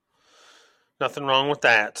awesome. Nothing wrong with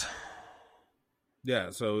that. Yeah,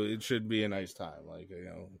 so it should be a nice time. Like, you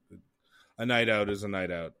know, a night out is a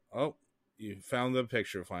night out. Oh, you found the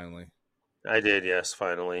picture finally. I did, yes,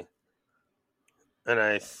 finally. And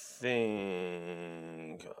I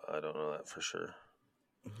think I don't know that for sure.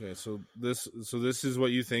 Okay, so this is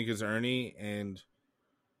what you think is Ernie, and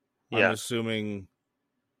I'm assuming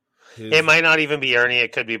it might not even be Ernie.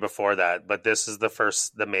 It could be before that, but this is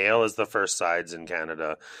the male is the first sides in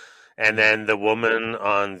Canada. And then the woman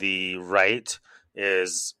on the right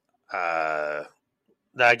is, I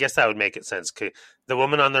guess that would make it sense. The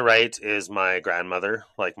woman on the right is my grandmother,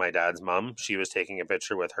 like my dad's mom. She was taking a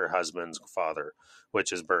picture with her husband's father,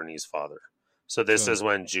 which is Bernie's father. So this is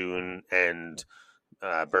when June and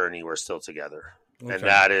Bernie were still together. Okay. And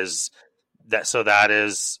that is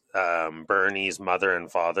Bernie's mother and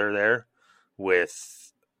father there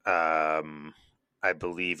with, I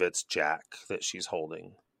believe it's Jack that she's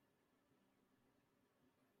holding.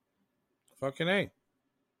 Fucking A.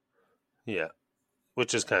 Yeah.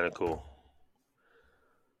 Which is kind of cool.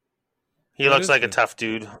 He looks like a tough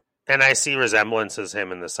dude. And I see resemblances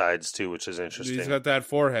him in the sides too, which is interesting. He's got that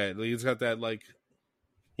forehead. He's got that like...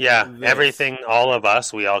 Yeah, everything, all of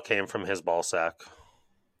us, we all came from his ball sack.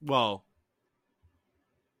 Well,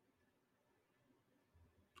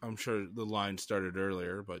 I'm sure the line started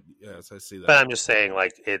earlier, but yes, I see that. But I'm just saying,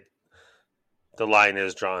 like, the line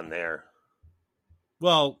is drawn there.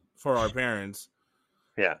 Well, for our parents,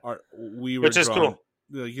 we were which is drawn,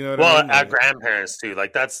 cool. You know what I mean? Our grandparents too.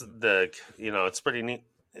 Like that's it's pretty neat.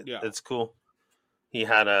 It's cool. He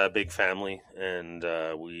had a big family, and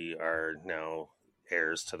we are now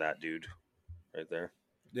heirs to that dude right there.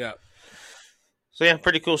 Yeah. So yeah,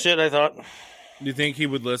 pretty cool shit. I thought. Do you think he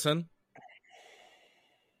would listen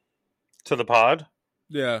to the pod?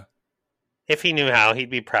 Yeah. If he knew how, he'd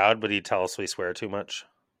be proud, but he'd tell us we swear too much.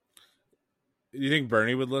 Do you think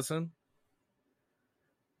Bernie would listen?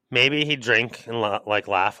 Maybe he'd drink and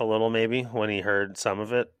laugh a little, maybe when he heard some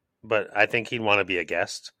of it. But I think he'd want to be a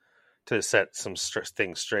guest to set some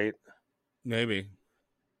things straight. Maybe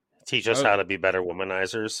teach us how to be better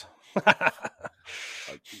womanizers.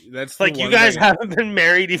 That's like you guys haven't been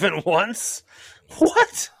married even once.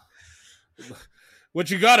 What? What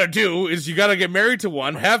you gotta do is you gotta get married to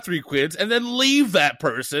one, have 3 kids, and then leave that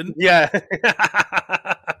person. Yeah.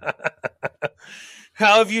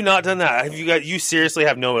 How have you not done that? You seriously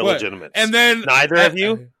have no illegitimates. And then neither of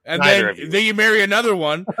you. And then you marry another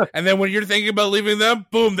one, and then when you're thinking about leaving them,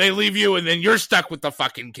 boom, they leave you, and then you're stuck with the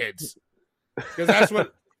fucking kids. Because that's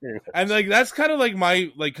what. And like that's kind of like my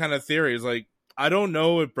kind of theory is like I don't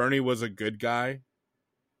know if Bernie was a good guy.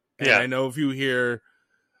 And I know if you hear.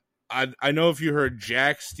 I know if you heard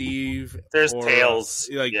Jack, Steve, there's tales.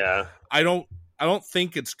 Like, I don't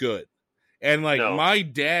think it's good. And like my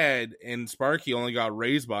dad and Sparky only got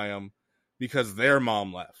raised by him because their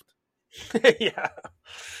mom left. Yeah,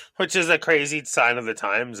 which is a crazy sign of the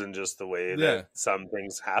times and just the way that some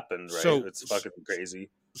things happened. Right, so, it's fucking crazy.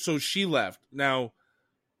 So she left. Now,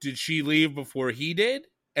 did she leave before he did,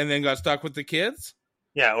 and then got stuck with the kids?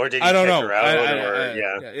 Yeah, or did he kick her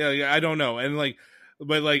out? I don't know. And like.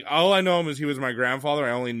 But, like, all I know him is he was my grandfather. I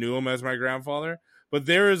only knew him as my grandfather. But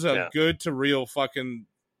there is a good to real fucking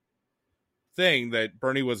thing that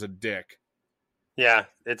Bernie was a dick. Yeah,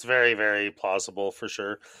 it's very, very plausible for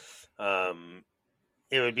sure. It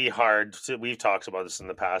would be hard. We've talked about this in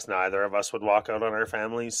the past. Neither of us would walk out on our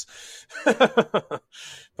families.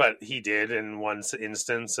 But he did in one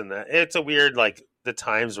instance. And it's a weird, like, the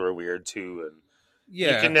times were weird, too. And you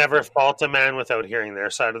can never fault a man without hearing their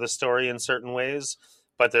side of the story in certain ways,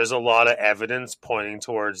 but there's a lot of evidence pointing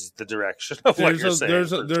towards the direction of what you're saying.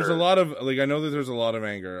 There's a lot of like I know that there's a lot of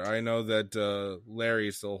anger. I know that Larry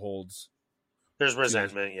still holds. There's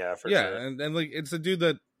resentment, for sure. And like it's a dude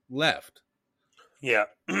that left. Yeah.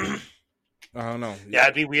 I don't know. Yeah,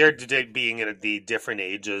 it'd be weird to being at the different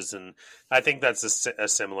ages, and I think that's a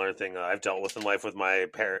similar thing I've dealt with in life with my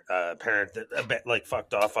parent that a bit like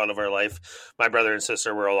fucked off out of our life. My brother and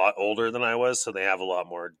sister were a lot older than I was, so they have a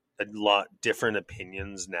lot different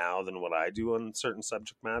opinions now than what I do on certain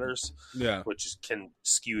subject matters. Yeah, which can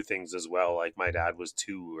skew things as well. Like my dad was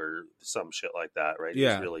 2 or some shit like that, right? He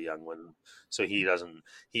yeah, was really young when, so he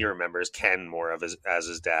remembers Ken more of as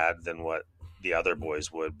his dad than what the other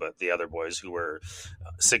boys would, but the other boys who were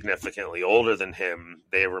significantly older than him,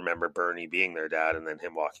 they remember Bernie being their dad and then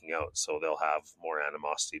him walking out, so they'll have more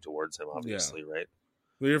animosity towards him, obviously, right?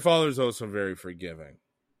 Well, your father's also very forgiving.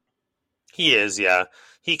 He is, yeah.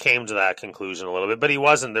 He came to that conclusion a little bit, but he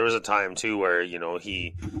wasn't. There was a time too where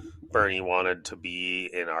Bernie wanted to be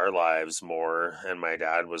in our lives more, and my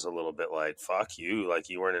dad was a little bit like, fuck you, like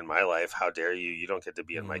you weren't in my life, how dare you, you don't get to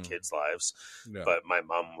be in my kids' lives. Yeah. But my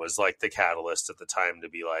mom was like the catalyst at the time to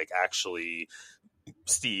be like, actually,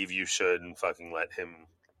 Steve, you should fucking let him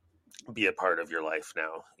be a part of your life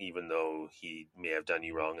now, even though he may have done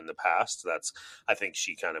you wrong in the past. I think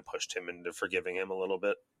she kind of pushed him into forgiving him a little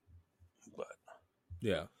bit. But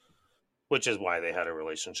yeah, which is why they had a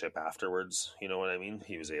relationship afterwards. You know what I mean?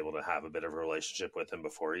 He was able to have a bit of a relationship with him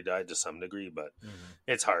before he died to some degree, but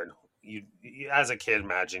it's hard. You as a kid,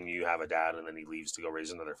 imagine you have a dad and then he leaves to go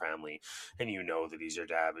raise another family, and you know that he's your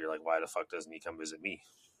dad, but you're like, why the fuck doesn't he come visit me?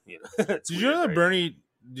 You know? Did you know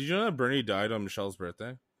that Bernie died on Michelle's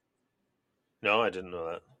birthday? No, I didn't know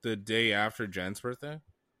that. The day after Jen's birthday.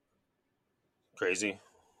 Crazy.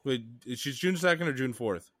 Wait, she's June 2nd or June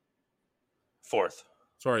 4th? 4th.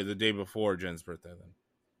 Sorry, the day before Jen's birthday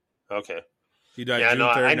then. Okay. He died June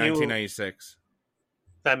 3rd, 1996.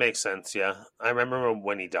 That makes sense, yeah. I remember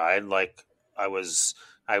when he died, like, I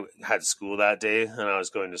had school that day, and I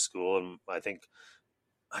was going to school, and I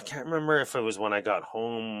can't remember if it was when I got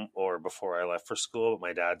home or before I left for school, but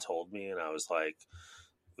my dad told me, and I was like,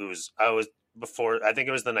 I think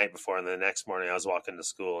it was the night before, and the next morning I was walking to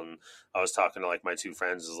school and I was talking to like my 2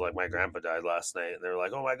 friends. It was like, my grandpa died last night, and they were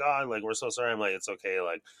like, oh my God, like, we're so sorry. I'm like, it's okay.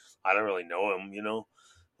 Like, I don't really know him, you know,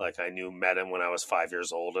 like I met him when I was 5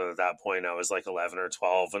 years old. And at that point I was like 11 or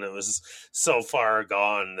 12, and it was so far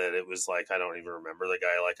gone that it was like, I don't even remember the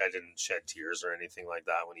guy. Like, I didn't shed tears or anything like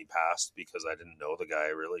that when he passed because I didn't know the guy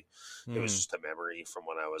really. It was just a memory from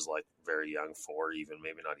when I was like very young, 4, even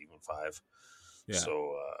maybe not even 5. Yeah.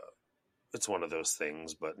 So, it's one of those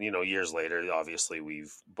things, but you know, years later, obviously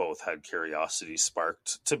we've both had curiosity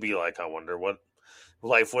sparked to be like, I wonder what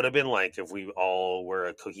life would have been like if we all were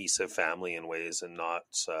a cohesive family in ways, and not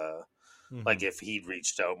like if he'd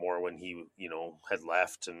reached out more when he, you know, had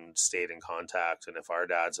left and stayed in contact, and if our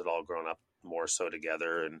dads had all grown up more so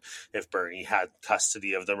together, and if Bernie had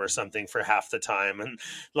custody of them or something for half the time, and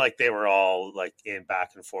like they were all like in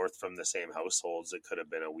back and forth from the same households, it could have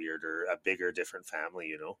been a bigger, different family,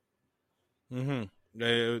 you know.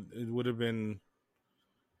 It would have been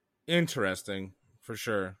interesting for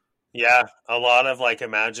sure. Yeah, a lot of like,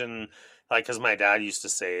 imagine, like, because my dad used to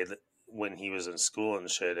say that when he was in school and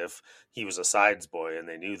shit, if he was a sides boy, and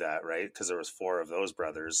they knew that, right? Because there was 4 of those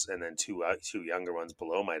brothers, and then two younger ones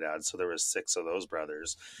below my dad, so there was 6 of those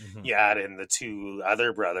brothers. You add in the 2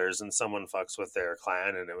 other brothers, and someone fucks with their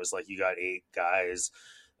clan, and it was like you got 8 guys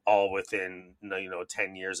all within, you know,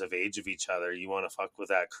 10 years of age of each other. You want to fuck with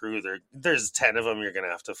that crew, there's 10 of them you're gonna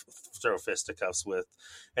have to throw fisticuffs with.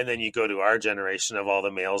 And then you go to our generation of all the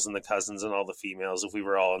males and the cousins and all the females. If we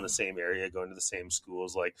were all in the same area going to the same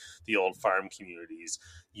schools, like the old farm communities,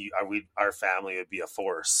 our family would be a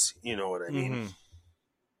force, you know what I mean?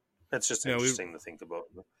 That's just interesting to think about.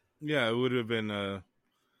 Yeah, it would have been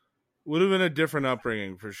a different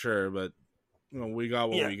upbringing for sure, but you know, we got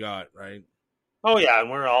what we got, right? Oh, yeah, and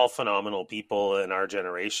we're all phenomenal people in our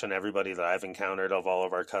generation. Everybody that I've encountered, of all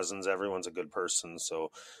of our cousins, everyone's a good person. So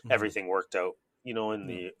everything worked out, you know, in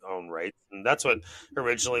the own right. And that's what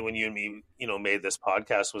originally, when you and me, you know, made this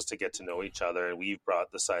podcast, was to get to know each other. And we've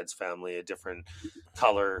brought the Sides family a different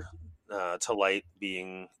color to light,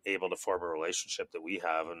 being able to form a relationship that we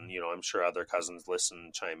have. And, you know, I'm sure other cousins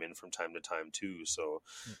chime in from time to time too. So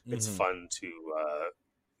it's fun to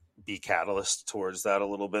be catalyst towards that a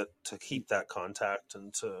little bit, to keep that contact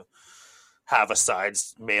and to have a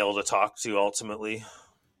sides male to talk to ultimately.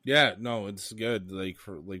 Yeah, no, it's good, like,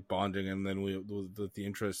 for like bonding, and then with the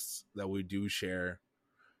interests that we do share,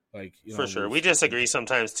 like, you know, for sure. We disagree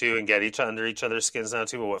sometimes too, and get under each other's skins now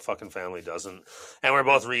too, but what fucking family doesn't? And we're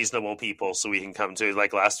both reasonable people, so we can come to,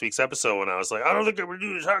 like last week's episode when I was like, I don't think we're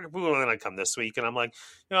doing this hockey pool, and then I come this week and I'm like,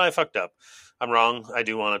 you know, I fucked up. I'm wrong. I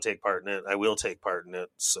do want to take part in it. I will take part in it.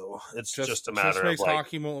 So it's just a matter of, makes like,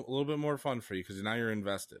 hockey a little bit more fun for you because now you're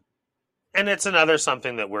invested. And it's another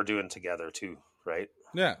something that we're doing together too, right?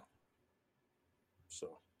 Yeah.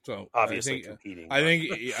 So obviously competing. I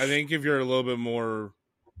think if you're a little bit more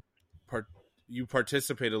you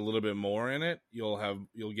participate a little bit more in it, you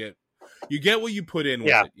get what you put in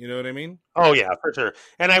with it. You know what I mean? Oh yeah, for sure.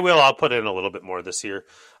 And I'll put in a little bit more this year.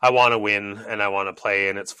 I want to win and I want to play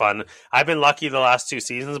and it's fun. I've been lucky the last 2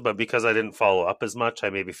 seasons, but because I didn't follow up as much, I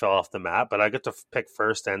maybe fell off the map, but I get to pick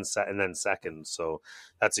first and then second. So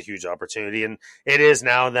that's a huge opportunity. And it is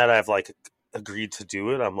now that I've like agreed to do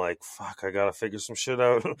it. I'm like, fuck, I got to figure some shit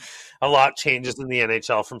out. A lot changes in the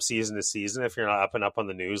NHL from season to season. If you're not up and up on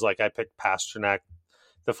the news, like I picked Pasternak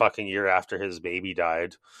the fucking year after his baby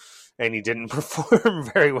died. And he didn't perform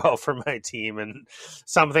very well for my team. And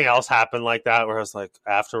something else happened like that where I was like,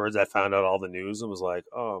 afterwards I found out all the news and was like,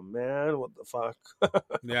 oh man, what the fuck?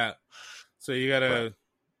 Yeah. So you gotta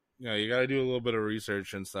do a little bit of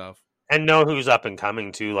research and stuff. And know who's up and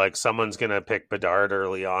coming too. Like someone's going to pick Bedard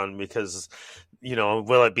early on because,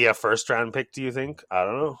 will it be a first round pick, do you think? I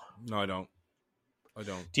don't know. No, I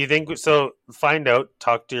don't. Do you think so? Find out,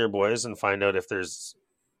 talk to your boys and find out if there's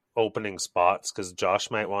opening spots because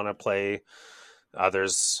Josh might want to play.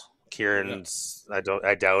 Others, Kieran's. Yeah.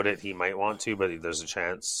 I doubt it. He might want to, but there's a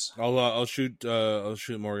chance. I'll shoot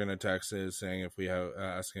Morgan a text saying if we have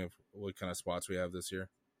asking if what kind of spots we have this year.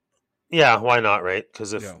 Yeah, why not, right?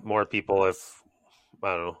 Because more people, I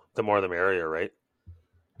don't know, the more the merrier, right?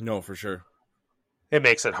 No, for sure. It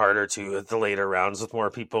makes it harder to the later rounds with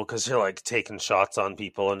more people because you're like taking shots on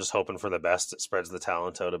people and just hoping for the best. It spreads the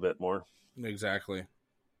talent out a bit more. Exactly.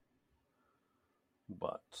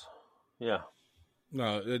 But, yeah.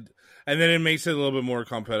 No, and then it makes it a little bit more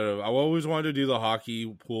competitive. I always wanted to do the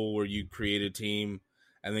hockey pool where you create a team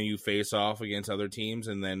and then you face off against other teams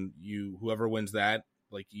and then whoever wins that,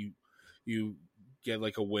 like you get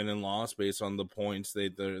like a win and loss based on the points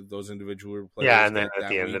those individual players. Yeah, and then at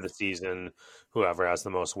the end of the season, whoever has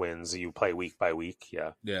the most wins, you play week by week.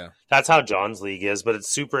 Yeah. Yeah. That's how John's league is, but it's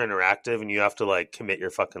super interactive and you have to like commit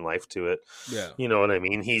your fucking life to it. Yeah. You know what I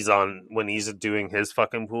mean? When he's doing his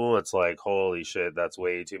fucking pool, it's like, holy shit, that's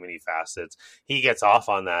way too many facets. He gets off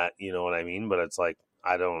on that, you know what I mean? But it's like,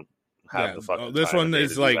 I don't have the fucking this one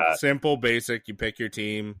is like that. Simple, basic. You pick your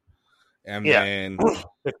team. And then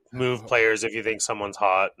move players if you think someone's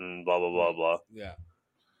hot and blah blah blah blah. Yeah,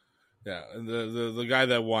 yeah. And the guy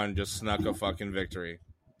that won just snuck a fucking victory.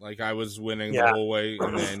 Like I was winning the whole way,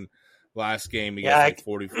 and then last game he got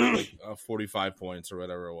 45 points or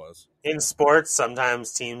whatever it was. In sports,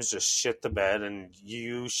 sometimes teams just shit the bed, and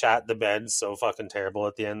you shat the bed so fucking terrible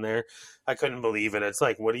at the end there. I couldn't believe it. It's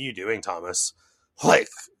like, what are you doing, Thomas? Like,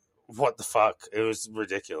 what the fuck? It was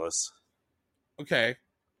ridiculous. Okay.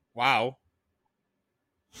 Wow.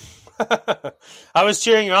 I was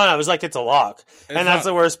cheering you on. I was like, it's a lock. And that's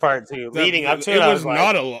the worst part, too. Leading up to it, was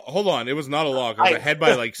not a lock. Hold on. It was not a lock. I was ahead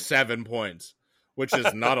by like 7 points, which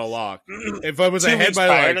is not a lock. If I was ahead by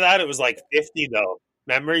prior to that, it was like 50, though.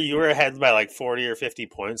 Remember, you were ahead by like 40 or 50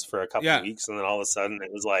 points for a couple of weeks, and then all of a sudden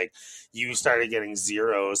it was like you started getting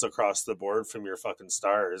zeros across the board from your fucking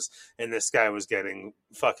stars, and this guy was getting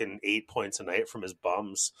fucking 8 points a night from his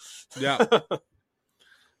bums. Yeah.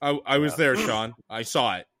 I was there, Shawn. I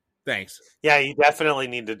saw it. Thanks. Yeah, you definitely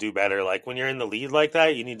need to do better. Like, when you're in the lead like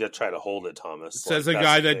that, you need to try to hold it, Thomas. Says a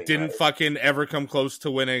guy that didn't fucking ever come close to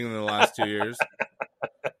winning in the last 2 years.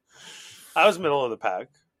 I was middle of the pack.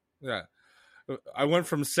 Yeah. I went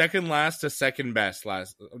from second last to second best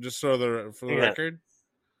last, just for the record.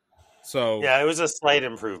 So yeah, it was a slight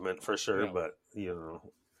improvement for sure, but,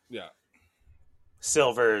 Yeah.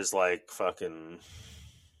 Silver is like fucking...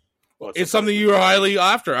 It's something you were highly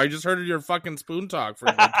after. I just heard your fucking spoon talk for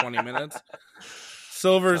like 20 minutes.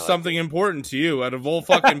 Silver is something important to you out of all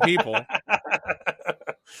fucking people.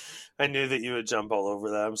 I knew that you would jump all over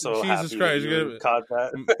that. I'm so Jesus happy Christ, that you caught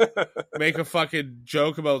that. Make a fucking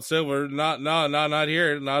joke about Silver. Not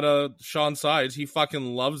here. Not Shawn Sides. He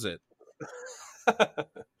fucking loves it. Yeah,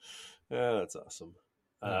 that's awesome.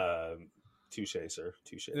 Touche, sir.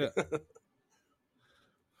 Touche. Yeah.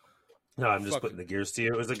 No, I'm just putting the gears to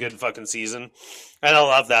you. It was a good fucking season. And I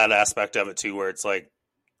love that aspect of it, too, where it's like,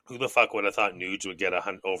 who the fuck would have thought Nuge would get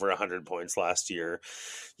over 100 points last year?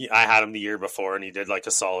 I had him the year before, and he did like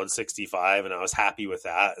a solid 65, and I was happy with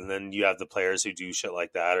that. And then you have the players who do shit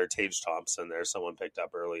like that, or Tage Thompson there, someone picked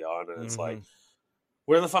up early on, and it's like,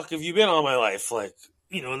 where the fuck have you been all my life? Like,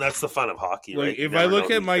 and that's the fun of hockey, right? If I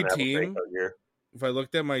look at my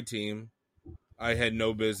team, I had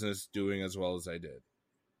no business doing as well as I did.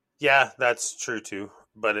 Yeah, that's true too.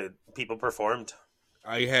 But people performed.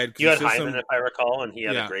 You had Hyman, if I recall, and he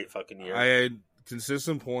had a great fucking year. I had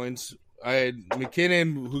consistent points. I had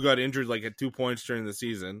McKinnon, who got injured like at 2 points during the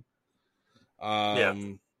season.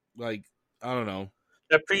 Like, I don't know.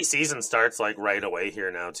 The preseason starts like right away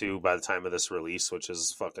here now too. By the time of this release, which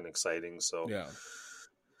is fucking exciting. So yeah,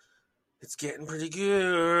 it's getting pretty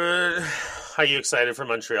good. Are you excited for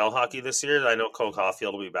Montreal hockey this year? I know Cole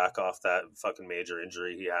Caulfield will be back off that fucking major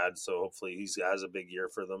injury he had, so hopefully he has a big year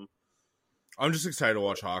for them. I'm just excited to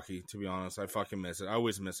watch hockey, to be honest. I fucking miss it. I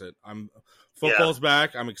always miss it. Football's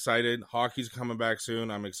back. I'm excited. Hockey's coming back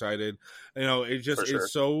soon. I'm excited. You know,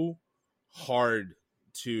 it's so hard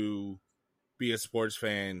to be a sports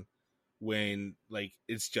fan when like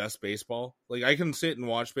it's just baseball. Like I can sit and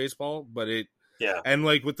watch baseball, but and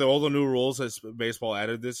like with all the new rules that baseball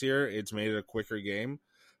added this year, it's made it a quicker game.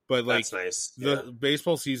 But like that's nice. The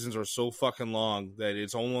baseball seasons are so fucking long that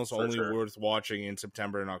it's almost only worth watching in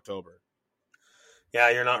September and October. Yeah,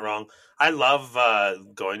 you're not wrong. I love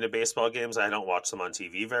going to baseball games. I don't watch them on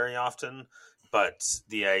TV very often, but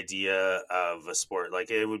the idea of a sport, like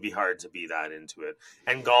it would be hard to be that into it.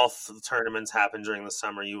 And golf tournaments happen during the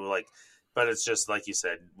summer. But it's just like you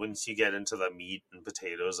said, once you get into the meat and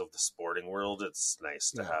potatoes of the sporting world, it's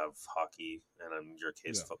nice to have hockey and in your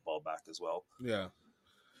case, football back as well. Yeah.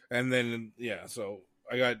 And then, so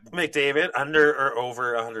I got McDavid under or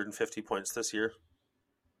over 150 points this year.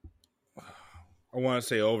 I want to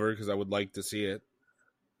say over because I would like to see it.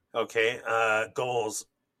 Okay. Goals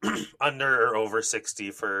under or over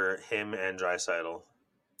 60 for him and Draisaitl.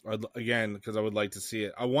 Again, because I would like to see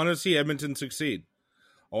it. I want to see Edmonton succeed.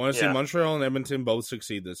 I want to see Montreal and Edmonton both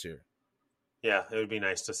succeed this year. Yeah, it would be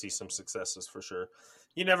nice to see some successes for sure.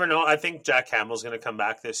 You never know. I think Jack Hamill's going to come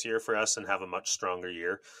back this year for us and have a much stronger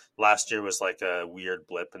year. Last year was like a weird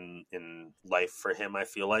blip in life for him, I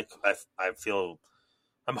feel like.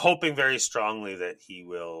 I'm hoping very strongly that he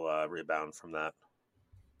will rebound from that.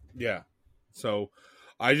 Yeah. So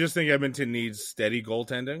I just think Edmonton needs steady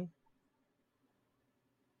goaltending.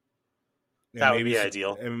 That would be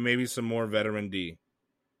ideal. And maybe some more veteran D.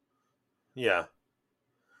 Yeah.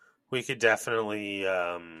 We could definitely...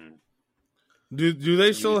 Do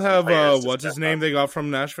they still have, what's his name they got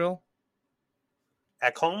from Nashville?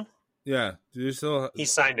 Ekholm? Yeah. Do they still... He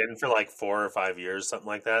signed in for like 4 or 5 years, something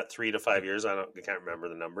like that. 3 to 5 years. I can't remember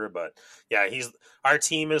the number, but yeah, our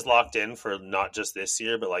team is locked in for not just this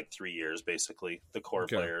year, but like 3 years, basically. The core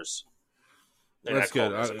players. And that's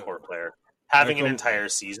good. Is a core player. Having an entire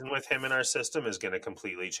season with him in our system is going to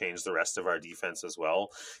completely change the rest of our defense as well.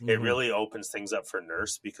 Mm-hmm. It really opens things up for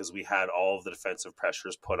Nurse because we had all of the defensive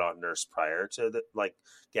pressures put on Nurse prior to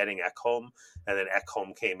getting Ekholm, and then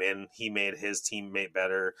Ekholm came in. He made his teammate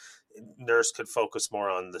better. Nurse could focus more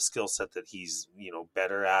on the skill set that he's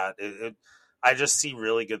better at. I just see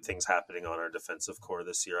really good things happening on our defensive core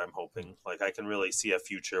this year. I'm hoping I can really see a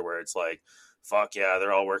future where it's like, fuck yeah,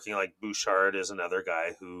 they're all working. Like Bouchard is another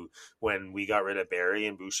guy who, when we got rid of Barry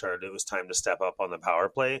and Bouchard, it was time to step up on the power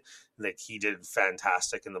play. Like he did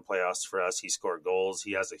fantastic in the playoffs for us. He scored goals.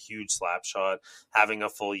 He has a huge slap shot. Having a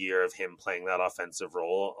full year of him playing that offensive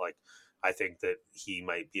role, I think that he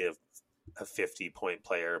might be a 50-point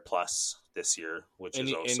player plus this year, which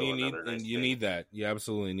is also another nice thing. You need that. You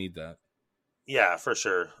absolutely need that. Yeah, for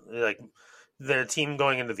sure. Their team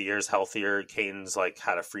going into the year is healthier. Kane's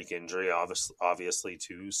had a freak injury, obviously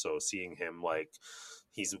too. So seeing him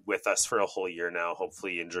he's with us for a whole year now,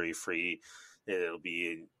 hopefully injury free. We'll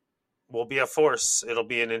be a force. It'll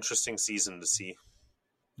be an interesting season to see.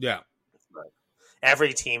 Yeah. But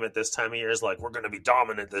every team at this time of year is we're going to be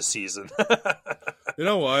dominant this season. You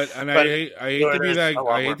know what? And I hate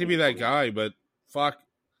to be that guy, but fuck,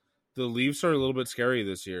 the Leafs are a little bit scary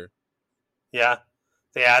this year. Yeah.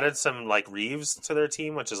 They added some Reeves to their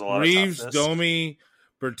team, which is a lot of toughness. Domi,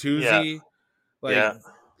 Bertuzzi. Yeah.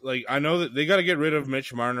 I know that they got to get rid of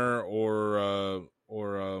Mitch Marner or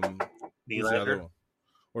Nylander.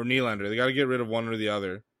 Or Nylander. They got to get rid of one or the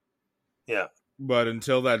other. Yeah. But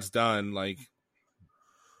until that's done,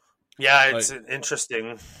 yeah, it's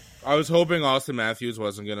interesting. I was hoping Austin Matthews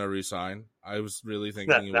wasn't going to resign. I was really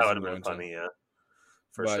thinking that would have been funny, yeah.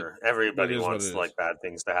 For sure. Everybody wants bad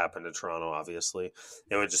things to happen to Toronto, obviously.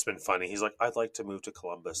 It would have just been funny. He's like, I'd like to move to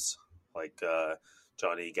Columbus.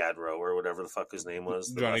 Johnny Gaudreau or whatever the fuck his name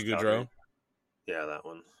was. Johnny Gaudreau? Yeah, that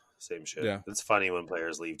one. Same shit. Yeah. It's funny when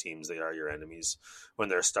players leave teams, they are your enemies. When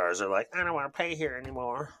their stars are like, I don't want to play here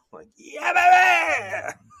anymore.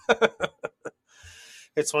 Yeah, baby!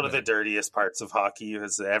 It's one of the dirtiest parts of hockey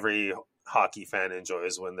is every hockey fan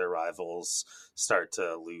enjoys when their rivals start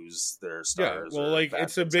to lose their stars. Yeah, well,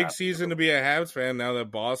 it's a big season to be a Habs fan now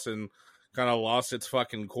that Boston kind of lost its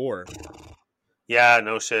fucking core. Yeah,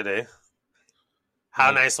 no shit, eh?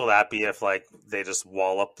 How nice will that be if like they just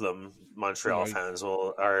wallop them? Montreal fans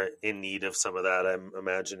are in need of some of that, I'm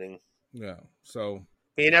imagining. Yeah. So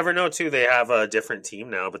you never know too. They have a different team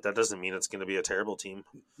now, but that doesn't mean it's going to be a terrible team.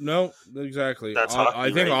 No, exactly. That's hockey,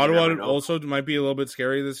 I think right? Ottawa also might be a little bit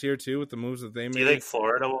scary this year too with the moves that they made. Do you think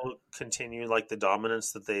Florida will continue like the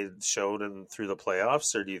dominance that they showed through the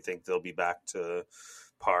playoffs, or do you think they'll be back to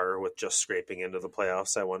par with just scraping into the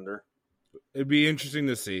playoffs? I wonder. It'd be interesting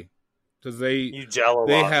to see because you gel a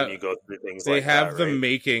lot when you go through things. They like have that, the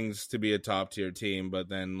makings to be a top tier team, but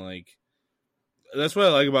then like that's what I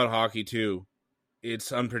like about hockey too.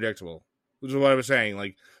 It's unpredictable, which is what I was saying.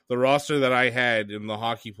 Like the roster that I had in the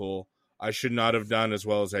hockey pool, I should not have done as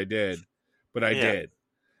well as I did, but I did.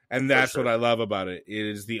 And that's what I love about it. It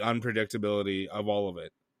is the unpredictability of all of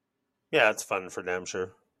it. Yeah, it's fun for damn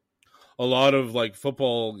sure. A lot of like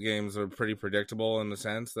football games are pretty predictable in the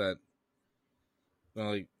sense that,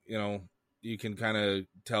 like, you know, you can kind of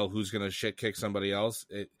tell who's going to shit kick somebody else,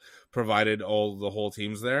 provided the whole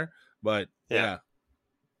team's there. But yeah.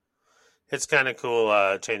 It's kind of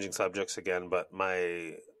cool, changing subjects again, but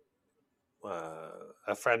my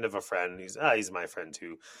a friend of a friend, he's my friend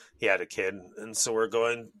too. He had a kid, and so we're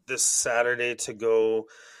going this Saturday to go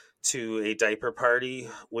to a diaper party,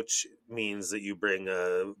 which means that you bring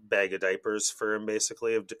a bag of diapers for him.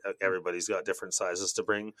 Basically, everybody's got different sizes to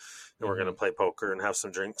bring, and we're going to play poker and have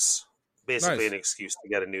some drinks. Basically, an excuse to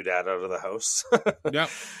get a new dad out of the house. Yeah,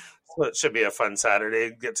 so it should be a fun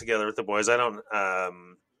Saturday. Get together with the boys. I don't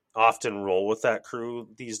often roll with that crew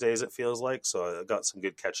these days, it feels like, so I got some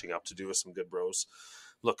good catching up to do with some good bros.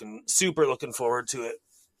 Looking forward to it.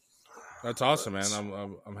 That's awesome,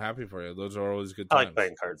 man. I'm happy for you. Those are always good times. I like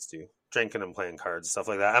playing cards too, drinking and playing cards, stuff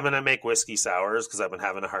like that. I'm gonna make whiskey sours because I've been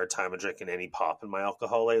having a hard time of drinking any pop in my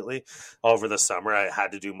alcohol lately. Over the summer, I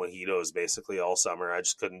had to do mojitos basically all summer. I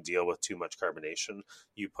just couldn't deal with too much carbonation.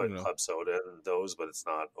 You put club soda in those, but it's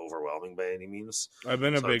not overwhelming by any means. I've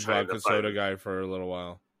been a big vodka soda guy for a little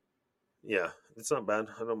while. Yeah, it's not bad.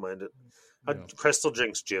 I don't mind it. Crystal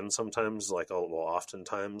drinks gin sometimes,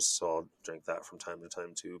 oftentimes, so I'll drink that from time to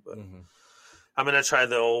time too. But I'm gonna try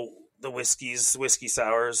the whiskey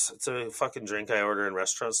sours. It's a fucking drink I order in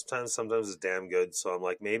restaurants sometimes. Sometimes it's damn good. So I'm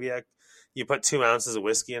like, maybe you put 2 ounces of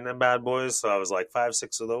whiskey in them bad boys. So I was like,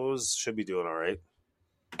 5-6 of those should be doing all right.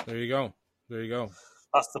 There you go.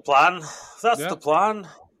 That's the plan. The plan.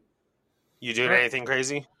 You doing anything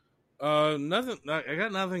crazy? Nothing. I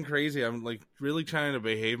got nothing crazy. I'm like really trying to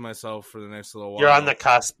behave myself for the next little while. You're on the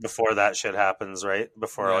cusp before that shit happens, right?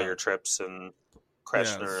 Before all your trips and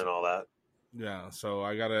Kreshner and all that. Yeah. So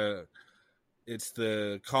it's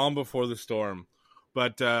the calm before the storm.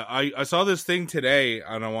 But I saw this thing today,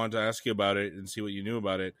 and I wanted to ask you about it and see what you knew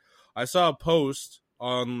about it. I saw a post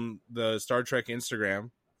on the Star Trek Instagram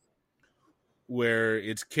where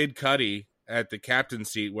it's Kid Cudi at the captain's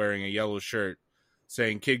seat wearing a yellow shirt,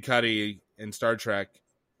 saying Kid Cudi in Star Trek,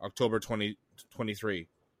 October 2023.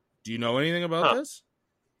 Do you know anything about this?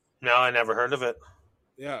 No, I never heard of it.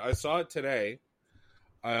 Yeah, I saw it today.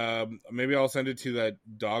 Maybe I'll send it to that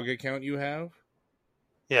dog account you have.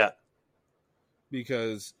 Yeah.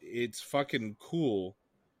 Because it's fucking cool.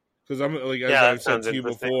 Because I'm like, as I've said to you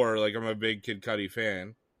before, like I'm a big Kid Cudi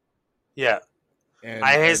fan. Yeah. And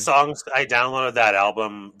his songs, I downloaded that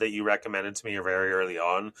album that you recommended to me very early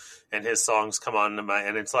on, and his songs come on to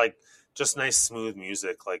and it's like just nice smooth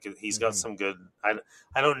music. Like he's got some good.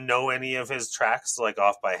 I don't know any of his tracks like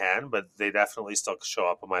off by hand, but they definitely still show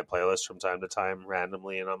up on my playlist from time to time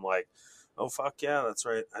randomly, and I'm like, oh fuck yeah, that's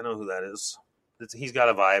right, I know who that is. He's got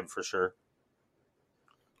a vibe for sure.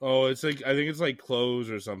 Oh, it's like I think it's like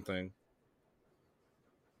Close or something.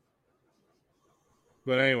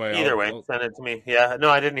 But anyway, either way, send it to me. Yeah, no,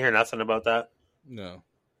 I didn't hear nothing about that. No.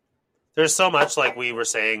 There's so much, like we were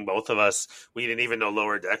saying, both of us, we didn't even know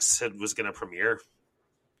Lower Decks was going to premiere.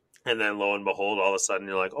 And then lo and behold, all of a sudden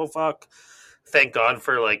you're like, oh, fuck. Thank God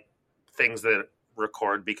for like things that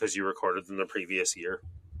record because you recorded them the previous year.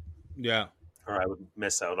 Yeah. Or I would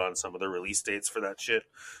miss out on some of the release dates for that shit,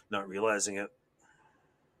 not realizing it.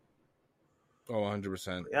 Oh,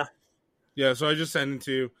 100%. Yeah. Yeah, so I just sent it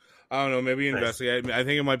to you. I don't know, maybe investigate. I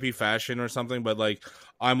think it might be fashion or something, but like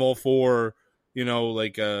I'm all for, you know,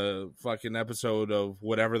 like a fucking episode of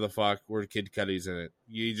whatever the fuck where Kid Cudi's in it.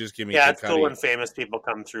 You just give me Kid it's Cudi. Cool when famous people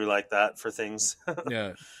come through like that for things.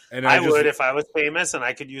 Yeah. And I would if I was famous and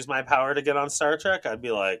I could use my power to get on Star Trek, I'd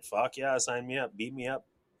be like, fuck yeah, sign me up, beat me up.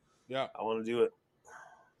 Yeah. I want to do it.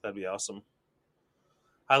 That'd be awesome.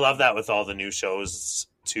 I love that with all the new shows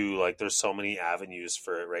too. Like there's so many avenues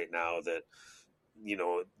for it right now that, you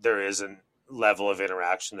know, there is a level of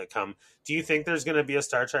interaction that come. Do you think there's going to be a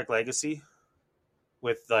Star Trek Legacy?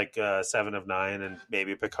 with like 7 of 9 and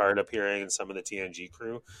maybe Picard appearing and some of the TNG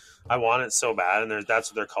crew. I want it so bad, and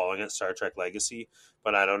that's what they're calling it, Star Trek Legacy,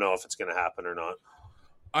 but I don't know if it's going to happen or not.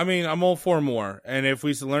 I mean, I'm all for more, and if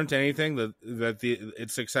we learned anything,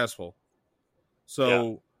 it's successful.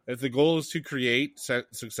 So if the goal is to create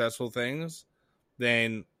successful things,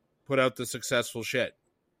 then put out the successful shit.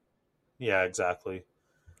 Yeah, exactly.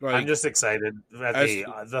 Like, I'm just excited at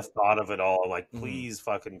the thought of it all. Like, please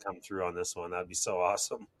fucking come through on this one. That'd be so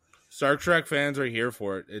awesome. Star Trek fans are here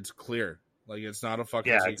for it. It's clear. Like, it's not a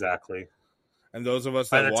fucking secret. Exactly. And those of us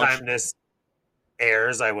by the time this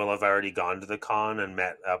airs, I will have already gone to the con and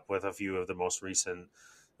met up with a few of the most recent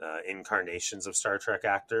incarnations of Star Trek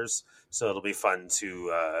actors. So it'll be fun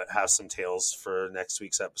to have some tales for next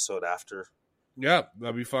week's episode after. Yeah,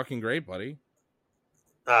 that'd be fucking great, buddy.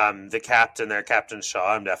 The captain there, Captain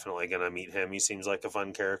Shaw, I'm definitely going to meet him. He seems like a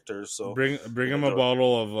fun character. So bring him a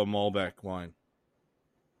bottle of a Malbec wine.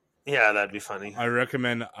 Yeah, that'd be funny. I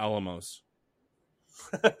recommend Alamos.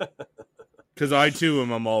 Because I, too,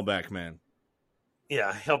 am a Malbec man.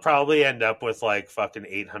 Yeah, he'll probably end up with like fucking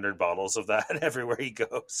 800 bottles of that everywhere he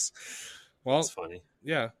goes. Well, it's funny.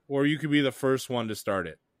 Yeah, or you could be the first one to start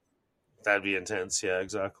it. That'd be intense. Yeah,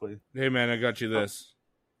 exactly. Hey, man, I got you this.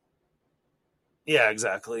 Yeah,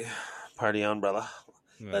 exactly. Party on, brother.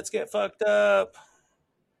 Yeah. Let's get fucked up.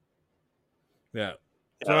 Yeah.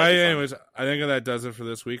 So, anyways, I think that does it for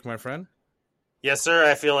this week, my friend. Yes, sir.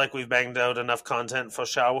 I feel like we've banged out enough content for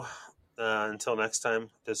show. Until next time,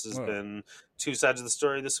 this has been Two Sides of the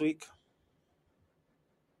Story this week.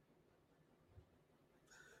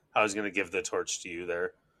 I was going to give the torch to you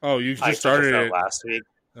there. Oh, you just started it last week.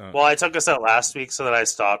 Oh. Well, I took us out last week so that I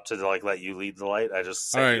stopped to like let you lead the light. I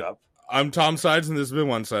just set you up. I'm Tom Sides, and this has been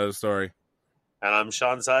One Side of the Story. And I'm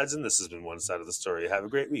Shawn Sides, and this has been One Side of the Story. Have a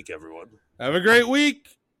great week, everyone. Have a great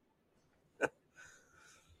week.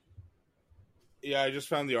 Yeah, I just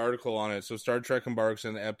found the article on it. So Star Trek embarks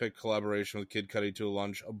on an epic collaboration with Kid Cudi to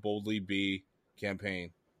launch a Boldly Be campaign.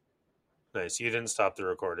 Nice. You didn't stop the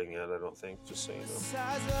recording yet, I don't think, just so you know.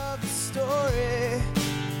 Sides of the story.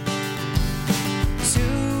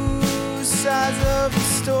 Two sides of the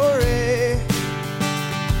story.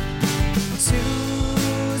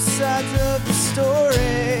 Two sides of the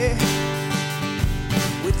story.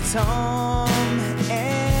 With Tom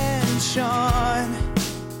and Shawn.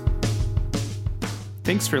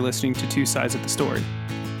 Thanks for listening to Two Sides of the Story.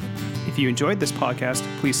 If you enjoyed this podcast,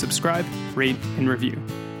 please subscribe, rate, and review.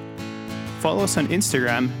 Follow us on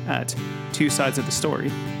Instagram at Two Sides of the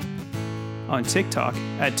Story, on TikTok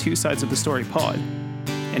at Two Sides of the Story Pod,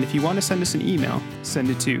 and if you want to send us an email, send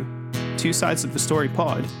it to Two Sides of the Story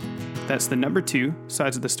Pod. That's the number 2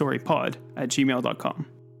 Sides of the Story Pod at gmail.com.